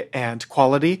consistency and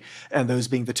quality, and those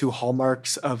being the 2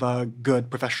 hallmarks of a good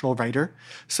professional writer.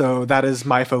 So that is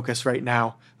my focus right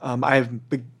now. I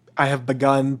have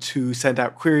begun to send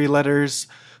out query letters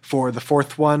for the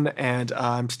 4th one, and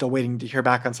I'm still waiting to hear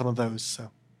back on some of those. So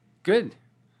Good.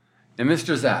 And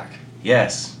Mr. Zach,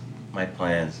 Yes, my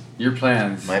plans. your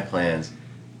plans. My plans.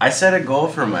 I set a goal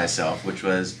for myself, which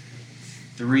was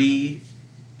 3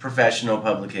 professional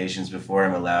publications before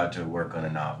I'm allowed to work on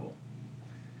a novel.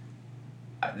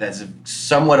 That's a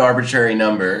somewhat arbitrary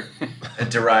number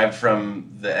derived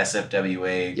from the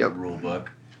SFWA rule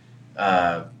book.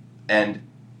 And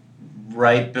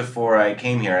right before I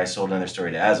came here, I sold another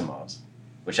story to Asimov's,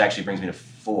 which actually brings me to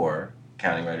 4,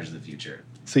 counting Writers of the Future.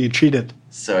 So you cheated.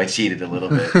 So I cheated a little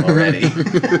bit already.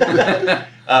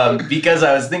 Because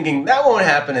I was thinking, that won't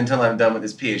happen until I'm done with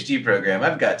this PhD program.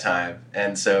 I've got time.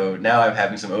 And so now I'm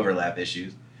having some overlap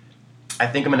issues. I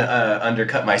think I'm going to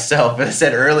undercut myself. As I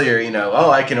said earlier,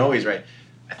 I can always write.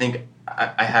 I think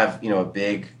I have, a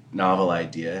big novel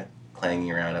idea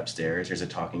clanging around upstairs. There's a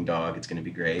talking dog. It's going to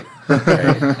be great.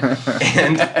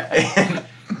 Right?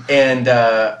 And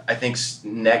I think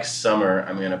next summer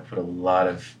I'm going to put a lot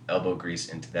of elbow grease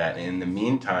into that. And in the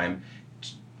meantime,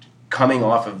 coming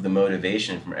off of the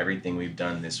motivation from everything we've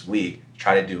done this week,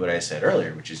 try to do what I said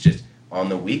earlier, which is just on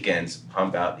the weekends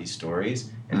pump out these stories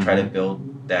and try to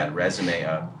build that resume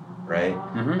up, right?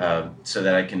 So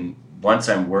that I can, once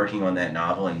I'm working on that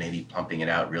novel and maybe pumping it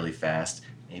out really fast,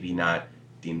 maybe not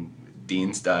Dean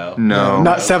style. No.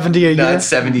 Not 70 a year. Not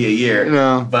 70 a year.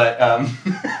 No. But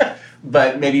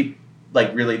but maybe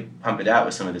like really pump it out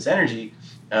with some of this energy,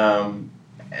 and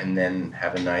then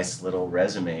have a nice little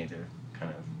resume to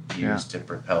kind of use to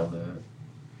propel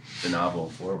the novel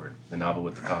forward. The novel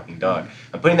with the talking dog.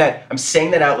 I'm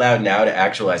saying that out loud now to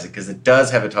actualize it because it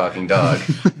does have a talking dog.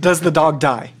 Does the dog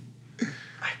die?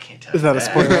 I can't tell. Is that a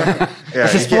spoiler? Yeah,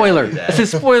 It's a spoiler. It's a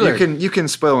spoiler. You can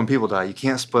spoil when people die. You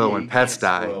can't spoil when pets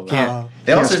die. spoil You can't.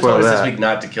 They also spoil told us that. this week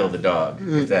not to kill the dog.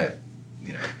 If that,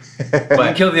 You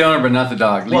kill the owner, but not the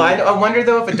dog. Well, I wonder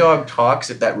though if a dog talks,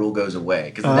 if that rule goes away,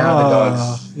 because now the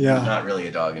dog's not really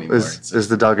a dog anymore. Is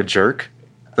the dog a jerk?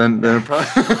 Then it probably.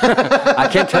 I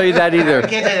can't tell you that either. I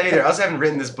can't tell you that either. I also haven't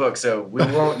written this book, so we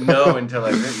won't know until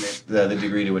I've written it the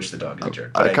degree to which the dog is a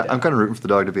jerk. But I'm kind of rooting for the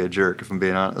dog to be a jerk, if I'm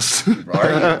being honest. Are you?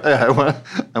 Yeah,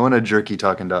 I want a jerky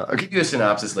talking I'll dog. give you a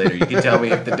synopsis later. You can tell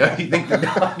me if you think the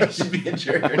dog should be a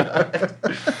jerk or not.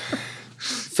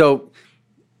 So,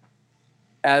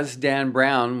 as Dan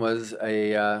Brown was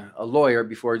a lawyer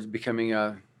before becoming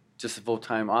just a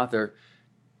full-time author,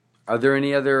 are there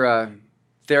any other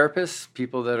therapists,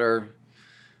 people that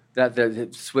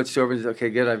switched over and said, okay,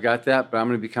 good, I've got that, but I'm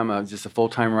going to become just a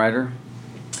full-time writer?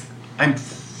 I'm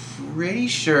pretty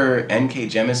sure N.K.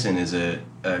 Jemisin is a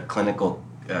clinical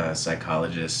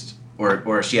psychologist,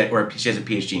 or she has a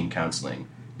PhD in counseling.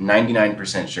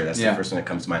 99% sure. That's the first one that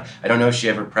comes to mind. I don't know if she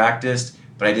ever practiced,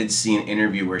 but I did see an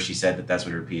interview where she said that that's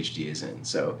what her PhD is in.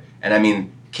 So, and I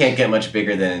mean, can't get much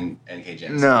bigger than N.K.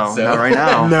 Jemisin. No, so, not right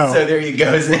now. No. So there you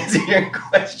go. Is an answer to your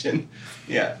question.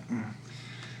 Yeah.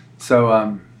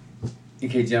 So,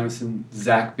 N.K. Jemisin,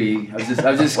 Zach B. I was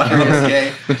just Wow, curious.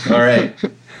 okay. All right.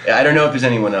 Yeah, I don't know if there's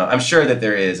anyone else. I'm sure that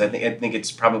there is. I think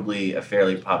it's probably a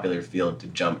fairly popular field to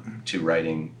jump to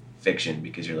writing fiction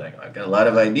because you're like, oh, I've got a lot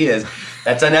of ideas.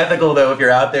 That's unethical though if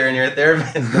you're out there and you're a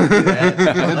therapist. Don't do that.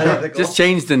 Unethical. Just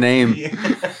change the name. Yeah.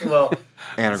 Well,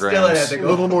 Anagrams. still A unethical.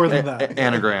 little more than that.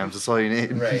 Anagrams. That's all you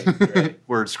need. Right.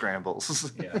 Word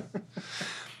scrambles. Yeah.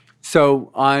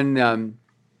 So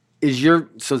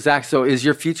Zach, is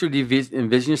your future, do you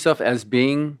envision yourself as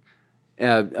being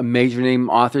a major name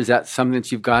author? Is that something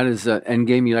that you've got as an end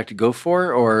game you like to go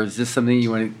for, or is this something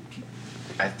you want to?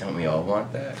 Don't we all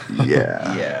want that?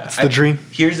 Yeah. Yeah. It's the dream.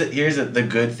 Here's the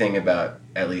good thing about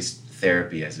at least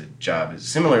therapy as a job is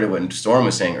similar to what Storm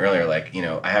was saying earlier. Like,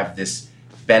 I have this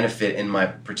benefit in my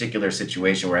particular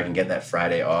situation where I can get that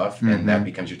Friday off, and that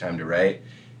becomes your time to write.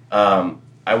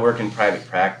 I work in private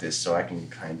practice, so I can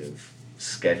kind of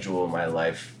schedule my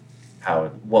life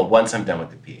once I'm done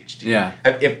with the PhD. Yeah.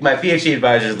 If my PhD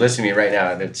advisor is listening to me right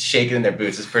now, they're shaking in their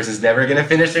boots. This person's never going to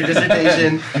finish their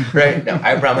dissertation, right? No,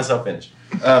 I promise I'll finish.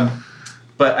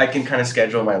 But I can kind of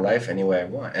schedule my life any way I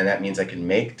want, and that means I can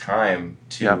make time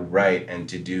to write and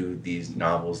to do these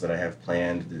novels that I have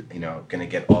planned. Going to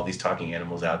get all these talking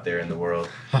animals out there in the world.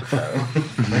 We're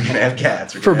going to have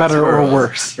cats. For better or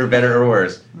worse. For better or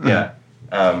worse, yeah.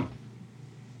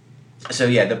 So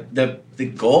yeah, the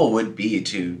goal would be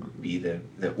to be the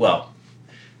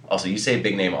also you say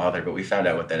big name author, but we found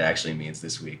out what that actually means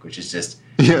this week, which is just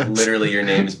literally your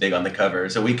name is big on the cover.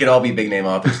 So we could all be big name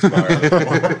authors tomorrow if we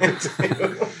wanted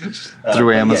to.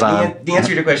 Through Amazon. Yeah, the answer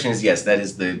to your question is yes, that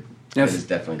is definitely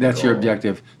the That's goal. your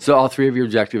objective. So all three of your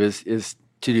objective is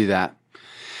to do that.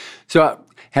 So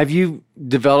have you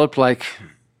developed, like,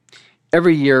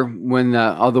 every year when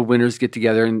all the winners get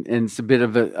together, and it's a bit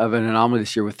of an anomaly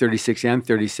this year with 36 and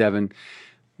 37,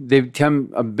 they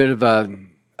become a bit of a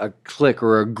clique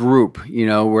or a group,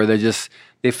 where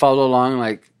they follow along,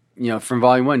 like, from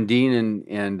volume 1, Dean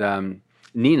and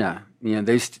Nina,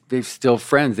 they're still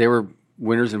friends. They were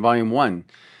winners in volume 1.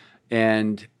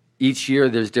 And each year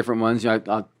there's different ones. I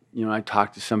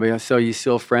talk to somebody, so you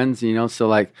still friends, so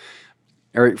like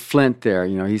Eric Flint there,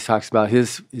 he talks about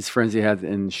his friends he had,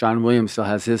 and Sean Williams still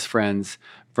has his friends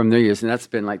from their years, and that's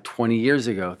been like 20 years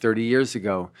ago, 30 years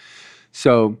ago.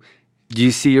 So do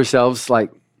you see yourselves,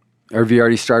 like, or have you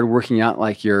already started working out,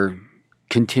 like, you're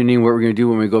continuing what we're going to do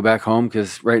when we go back home?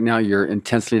 Because right now you're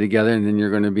intensely together, and then you're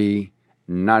going to be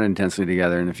not intensely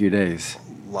together in a few days.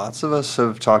 Lots of us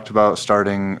have talked about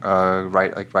starting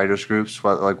writers groups.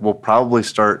 We'll probably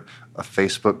start a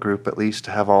Facebook group at least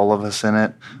to have all of us in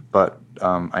it. But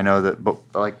I know that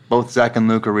both Zach and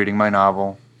Luke are reading my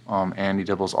novel. Andy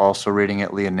Dibble's also reading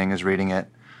it. Leah Ning is reading it.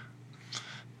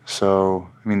 So,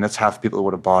 that's half the people that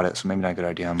would have bought it, so maybe not a good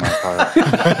idea on my part.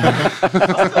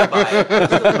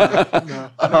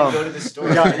 I'm going to go to the store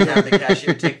and have the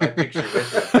cashier take my picture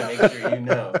with it to make sure you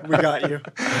know. We got you.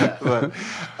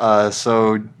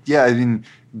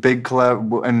 Big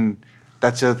collab, and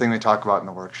that's the other thing they talk about in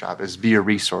the workshop is be a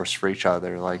resource for each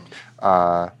other. Like,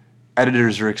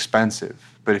 editors are expensive,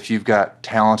 but if you've got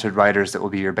talented writers that will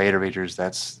be your beta readers,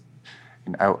 that's,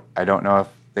 I don't know if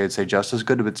they'd say just as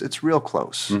good, but it's real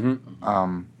close.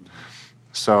 Mm-hmm.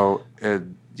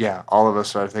 All of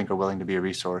us, I think, are willing to be a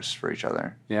resource for each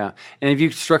other. Yeah. And have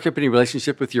you struck up any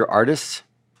relationship with your artists?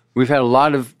 We've had a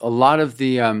lot of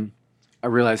the, I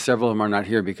realize several of them are not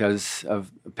here because of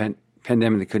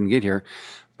pandemic, they couldn't get here,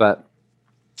 but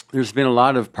there's been a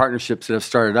lot of partnerships that have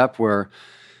started up where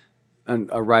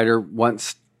a writer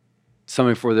wants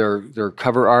something for their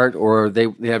cover art, or they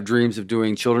have dreams of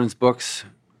doing children's books,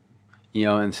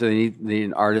 and so they need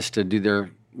an artist to do their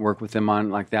work with them on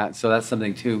like that. So that's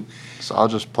something too. So I'll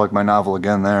just plug my novel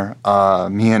again there.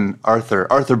 Me and Arthur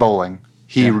Bowling,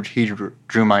 he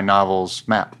drew my novel's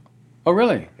map. Oh,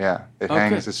 really? Yeah, it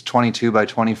hangs. It's 22 by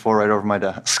 24 right over my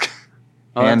desk.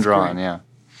 Hand drawn, yeah.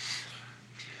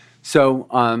 So,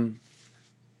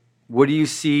 what do you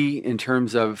see in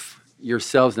terms of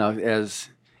yourselves now as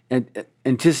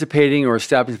anticipating or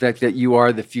establishing the fact that you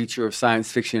are the future of science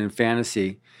fiction and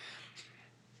fantasy?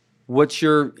 What's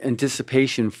your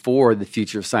anticipation for the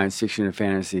future of science fiction and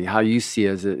fantasy? How you see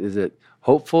it? Is it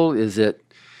hopeful? Is it,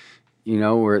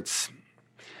 where it's...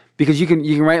 Because you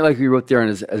can write like we wrote there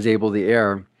as Able the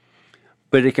Air,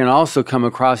 but it can also come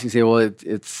across and say, well,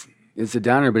 it's a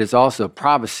downer, but it's also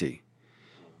prophecy,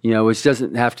 which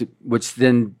doesn't have to, which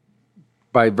then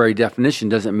by very definition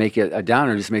doesn't make it a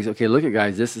downer, just makes, okay, look at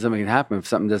guys, this is something that can happen if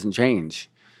something doesn't change.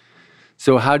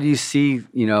 So how do you see,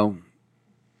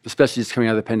 especially just coming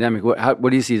out of the pandemic, what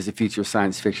do you see as the future of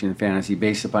science fiction and fantasy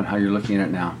based upon how you're looking at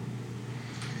it now?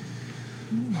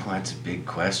 Oh, that's a big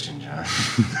question, John.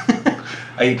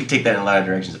 You could take that in a lot of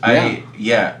directions. I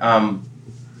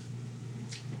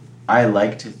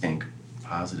like to think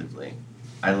positively.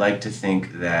 I like to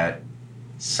think that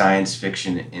science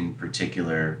fiction in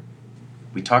particular,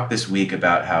 we talked this week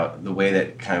about how the way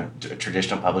that kind of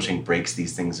traditional publishing breaks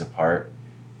these things apart.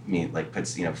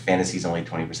 Puts, fantasy is only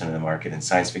 20% of the market and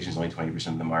science fiction is only 20%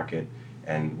 of the market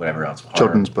and whatever else.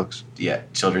 Children's books. Yeah,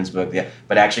 children's book, yeah.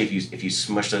 But actually, if you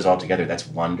smush those all together, that's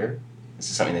wonder.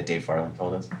 This is something that Dave Farland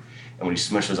told us. and when you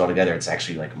smush those all together, it's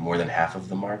actually like more than half of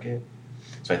the market.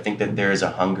 So I think that there is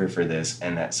a hunger for this,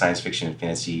 and that science fiction and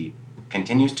fantasy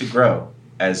continues to grow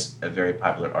as a very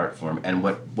popular art form. And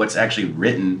what's actually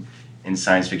written in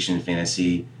science fiction and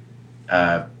fantasy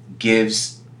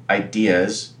gives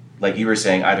ideas, like you were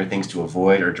saying, either things to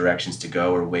avoid or directions to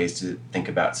go or ways to think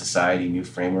about society, new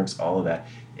frameworks, all of that.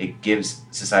 It gives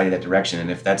society that direction.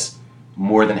 And if that's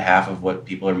more than half of what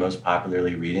people are most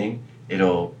popularly reading,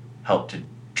 it'll help to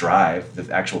drive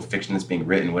the actual fiction that's being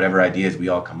written. Whatever ideas we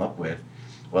all come up with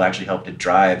will actually help to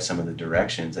drive some of the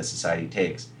directions that society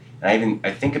takes. And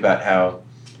I think about how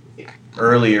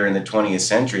earlier in the 20th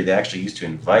century, they actually used to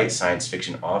invite science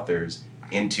fiction authors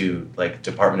into like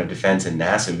Department of Defense and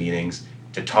NASA meetings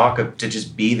to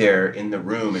just be there in the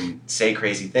room and say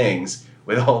crazy things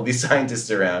with all these scientists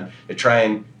around to try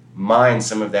and mine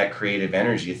some of that creative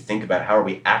energy to think about how are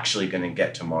we actually going to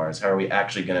get to Mars? How are we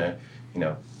actually going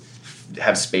to,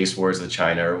 have space wars with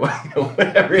China or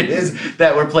whatever it is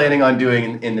that we're planning on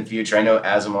doing in the future. I know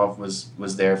Asimov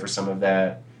was there for some of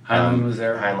that. Heinlein was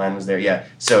there. Heinlein was there, yeah.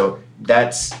 So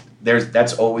that's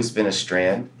always been a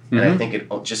strand, and I think it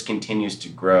just continues to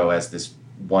grow as this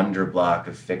wonder block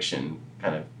of fiction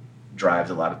kind of drives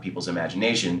a lot of people's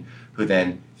imagination, who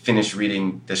then finish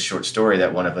reading this short story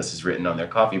that one of us has written on their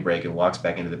coffee break and walks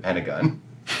back into the Pentagon.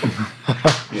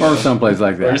 Or someplace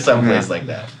like that. Or someplace like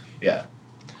that, yeah.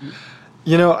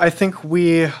 I think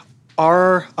we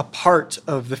are a part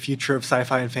of the future of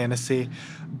sci-fi and fantasy,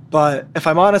 but if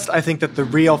I'm honest, I think that the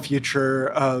real future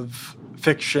of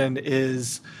fiction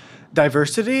is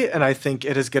diversity, and I think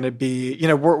it is going to be,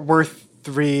 we're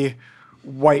three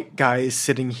white guys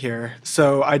sitting here,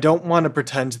 so I don't want to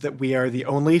pretend that we are the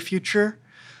only future,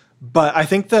 but I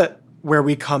think that where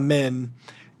we come in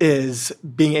is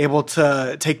being able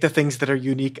to take the things that are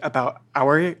unique about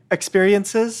our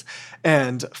experiences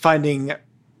and finding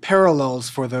parallels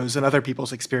for those in other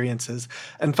people's experiences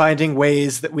and finding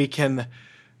ways that we can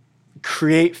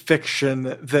create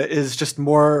fiction that is just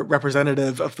more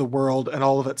representative of the world and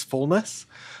all of its fullness.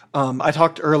 I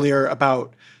talked earlier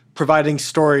about providing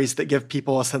stories that give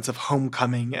people a sense of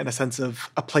homecoming and a sense of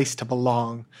a place to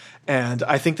belong. And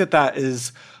I think that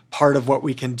is part of what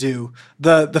we can do.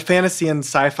 The fantasy and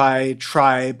sci-fi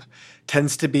tribe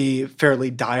tends to be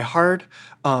fairly diehard,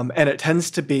 and it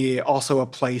tends to be also a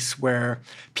place where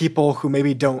people who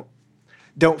maybe don't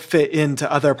fit into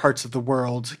other parts of the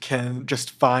world can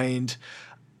just find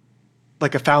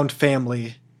like a found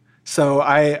family. So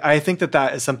I think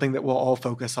that is something that we'll all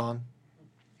focus on.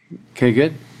 Okay,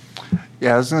 good.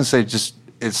 Yeah, I was going to say, just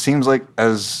it seems like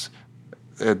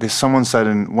someone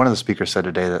said, one of the speakers said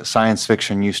today, that science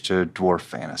fiction used to dwarf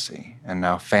fantasy, and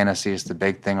now fantasy is the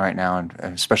big thing right now, and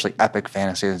especially epic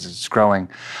fantasy as it's growing.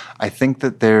 I think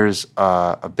that there's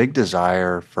a big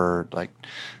desire for like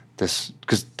this,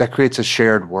 because that creates a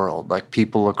shared world. Like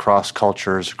people across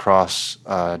cultures, across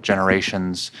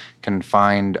generations can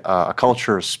find a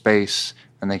culture, a space,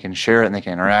 and they can share it and they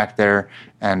can interact there,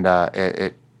 and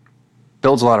it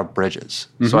builds a lot of bridges.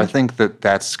 Mm-hmm. So I think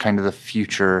that's kind of the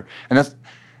future, and it's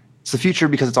the future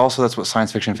because that's what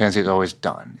science fiction and fantasy has always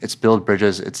done. It's build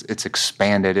bridges, it's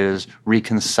expanded, it has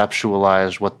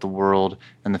reconceptualized what the world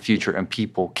and the future and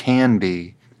people can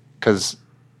be, because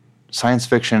science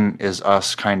fiction is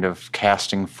us kind of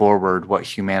casting forward what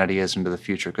humanity is into the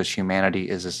future, because humanity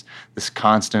is this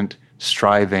constant,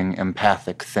 striving,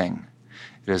 empathic thing.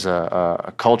 It is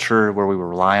a culture where we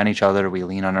rely on each other, we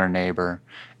lean on our neighbor,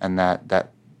 and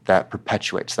that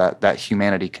perpetuates, that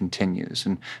humanity continues.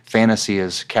 And fantasy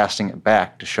is casting it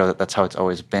back to show that that's how it's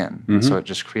always been. Mm-hmm. So it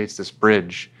just creates this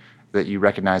bridge that you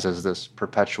recognize as this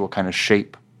perpetual kind of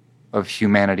shape of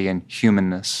humanity and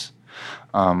humanness.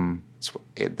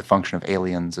 The function of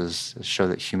Aliens is show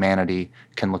that humanity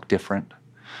can look different.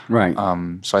 Right.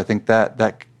 So I think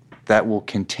that will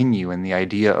continue, and the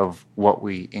idea of what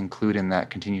we include in that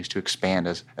continues to expand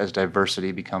as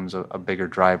diversity becomes a bigger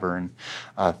driver and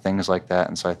things like that.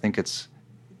 And so I think it's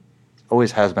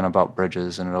always has been about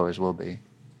bridges, and it always will be.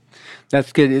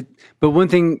 That's good. But one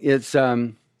thing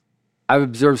I've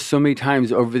observed so many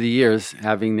times over the years,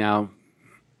 having now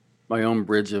my own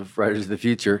bridge of Writers of the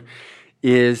Future,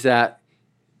 is that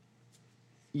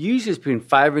usually it's between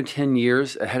 5 and 10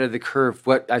 years ahead of the curve.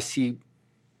 What I see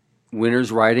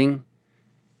winners writing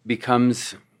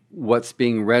becomes what's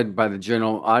being read by the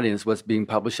general audience, what's being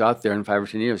published out there in 5 or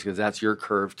 10 years, because that's your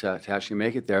curve to actually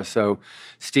make it there. So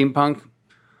steampunk,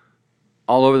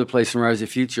 all over the place in Rise of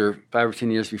the Future, 5 or 10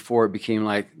 years before it became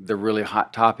like the really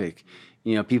hot topic.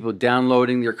 People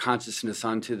downloading their consciousness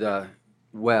onto the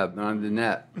web, on the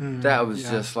net. That was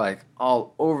just like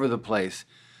all over the place.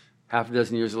 Half a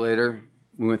dozen years later,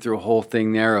 We went through a whole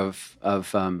thing there of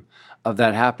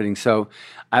that happening. So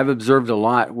I've observed a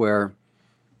lot where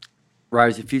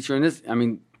Riders of the Future, and this, I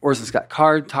mean, Orson Scott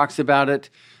Card talks about it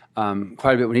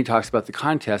quite a bit when he talks about the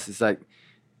contest. It's like,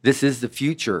 this is the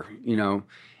future, you know.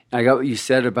 And I got what you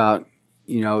said about,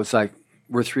 you know, it's like,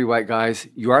 we're three white guys.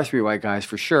 You are three white guys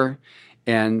for sure.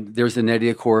 And there's the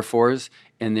Nnedi Okorafor's,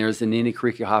 and there's the Nina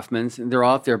Kariki Hoffmans, and they're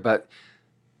all out there. But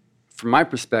from my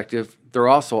perspective, they're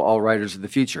also all writers of the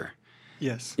future.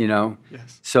 Yes. You know?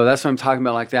 Yes. So that's what I'm talking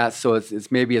about like that. So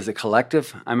it's maybe as a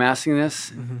collective I'm asking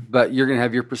this, but you're going to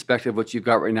have your perspective, what you've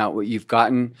got right now, what you've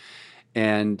gotten,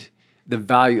 and the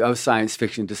value of science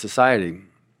fiction to society.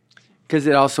 Because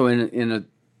it also in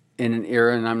an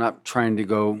era, and I'm not trying to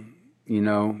go, you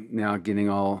know, now getting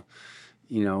all,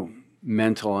 you know,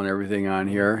 mental and everything on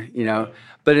here, you know,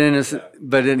 but in a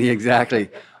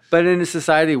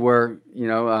society where, you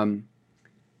know, in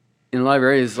a lot of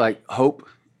areas like hope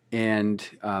and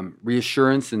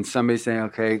reassurance, and somebody saying,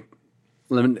 okay,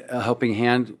 a helping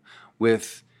hand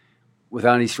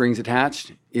without any strings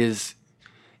attached is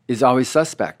always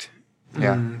suspect.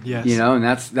 Yeah. Yes. You know, and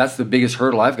that's the biggest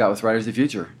hurdle I've got with Riders of the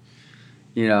Future.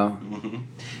 You know,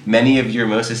 Many of your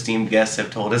most esteemed guests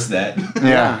have told us that.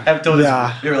 Yeah. Have told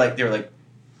us. They were like,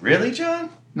 really, John?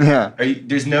 Yeah.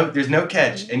 There's no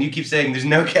catch, and you keep saying there's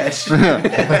no catch.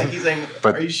 And he's saying,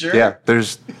 But are you sure? Yeah,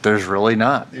 there's really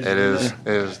not. There's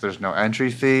There's no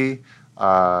entry fee.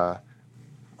 Our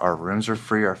rooms are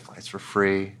free. Our flights are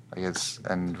free. Like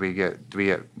we get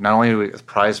not only do we get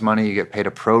prize money, you get paid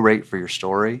a pro rate for your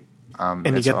story. And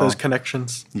you get those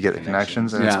connections. You get the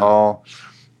connections, and Yeah.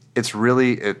 it's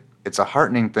really it's a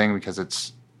heartening thing because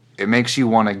it makes you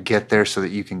want to get there so that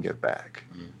you can get back.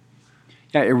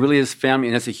 yeah, it really is family,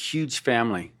 and it's a huge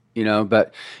family, you know,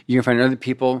 but you can find other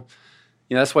people,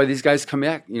 you know, that's why these guys come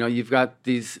back. You know, you've got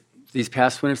these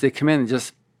past winners, they come in and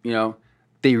just, you know,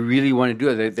 they really want to do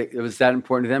it. It was that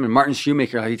important to them. And Martin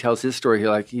Shoemaker, how he tells his story,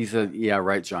 he said, yeah,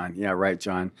 right, John. Yeah, right,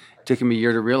 John. It took him a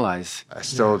year to realize. I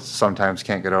still sometimes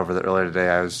can't get over that. Earlier today,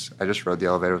 I just rode the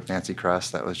elevator with Nancy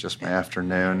Kress. That was just my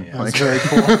afternoon. Yeah. Like, Very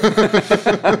cool.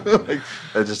 like,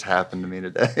 that just happened to me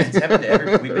today. It's happened to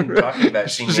everyone. We've been talking about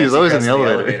seeing She's Nancy always in Kress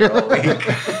the all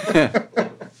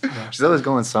week. She's always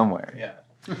going somewhere. Yeah.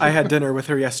 I had dinner with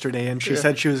her yesterday, and she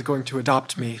said she was going to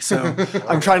adopt me. So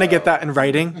I'm trying to get that in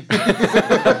writing.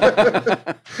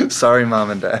 Sorry,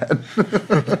 Mom and Dad.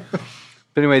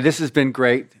 But anyway, this has been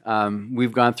great.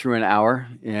 We've gone through an hour,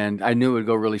 and I knew it would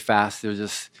go really fast.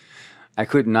 I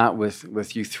could not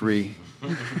with you three,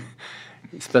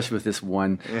 especially with this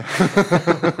one.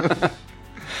 Yeah.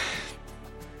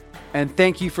 And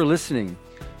thank you for listening.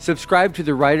 Subscribe to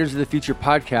the Riders of the Future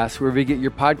podcast wherever you get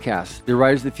your podcasts. The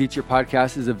Riders of the Future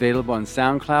podcast is available on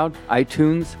SoundCloud,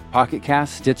 iTunes, Pocket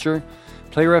Cast, Stitcher,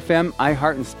 Player FM,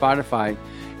 iHeart, and Spotify.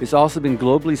 It's also been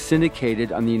globally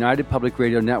syndicated on the United Public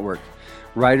Radio Network.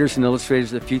 Writers and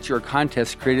Illustrators of the Future are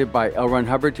contests created by L. Ron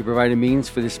Hubbard to provide a means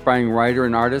for the aspiring writer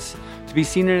and artist to be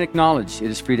seen and acknowledged. It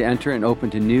is free to enter and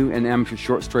open to new and amateur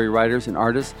short story writers and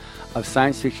artists of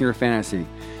science fiction or fantasy.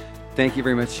 Thank you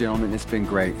very much, gentlemen. It's been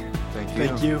great. Thank you.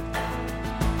 Thank you.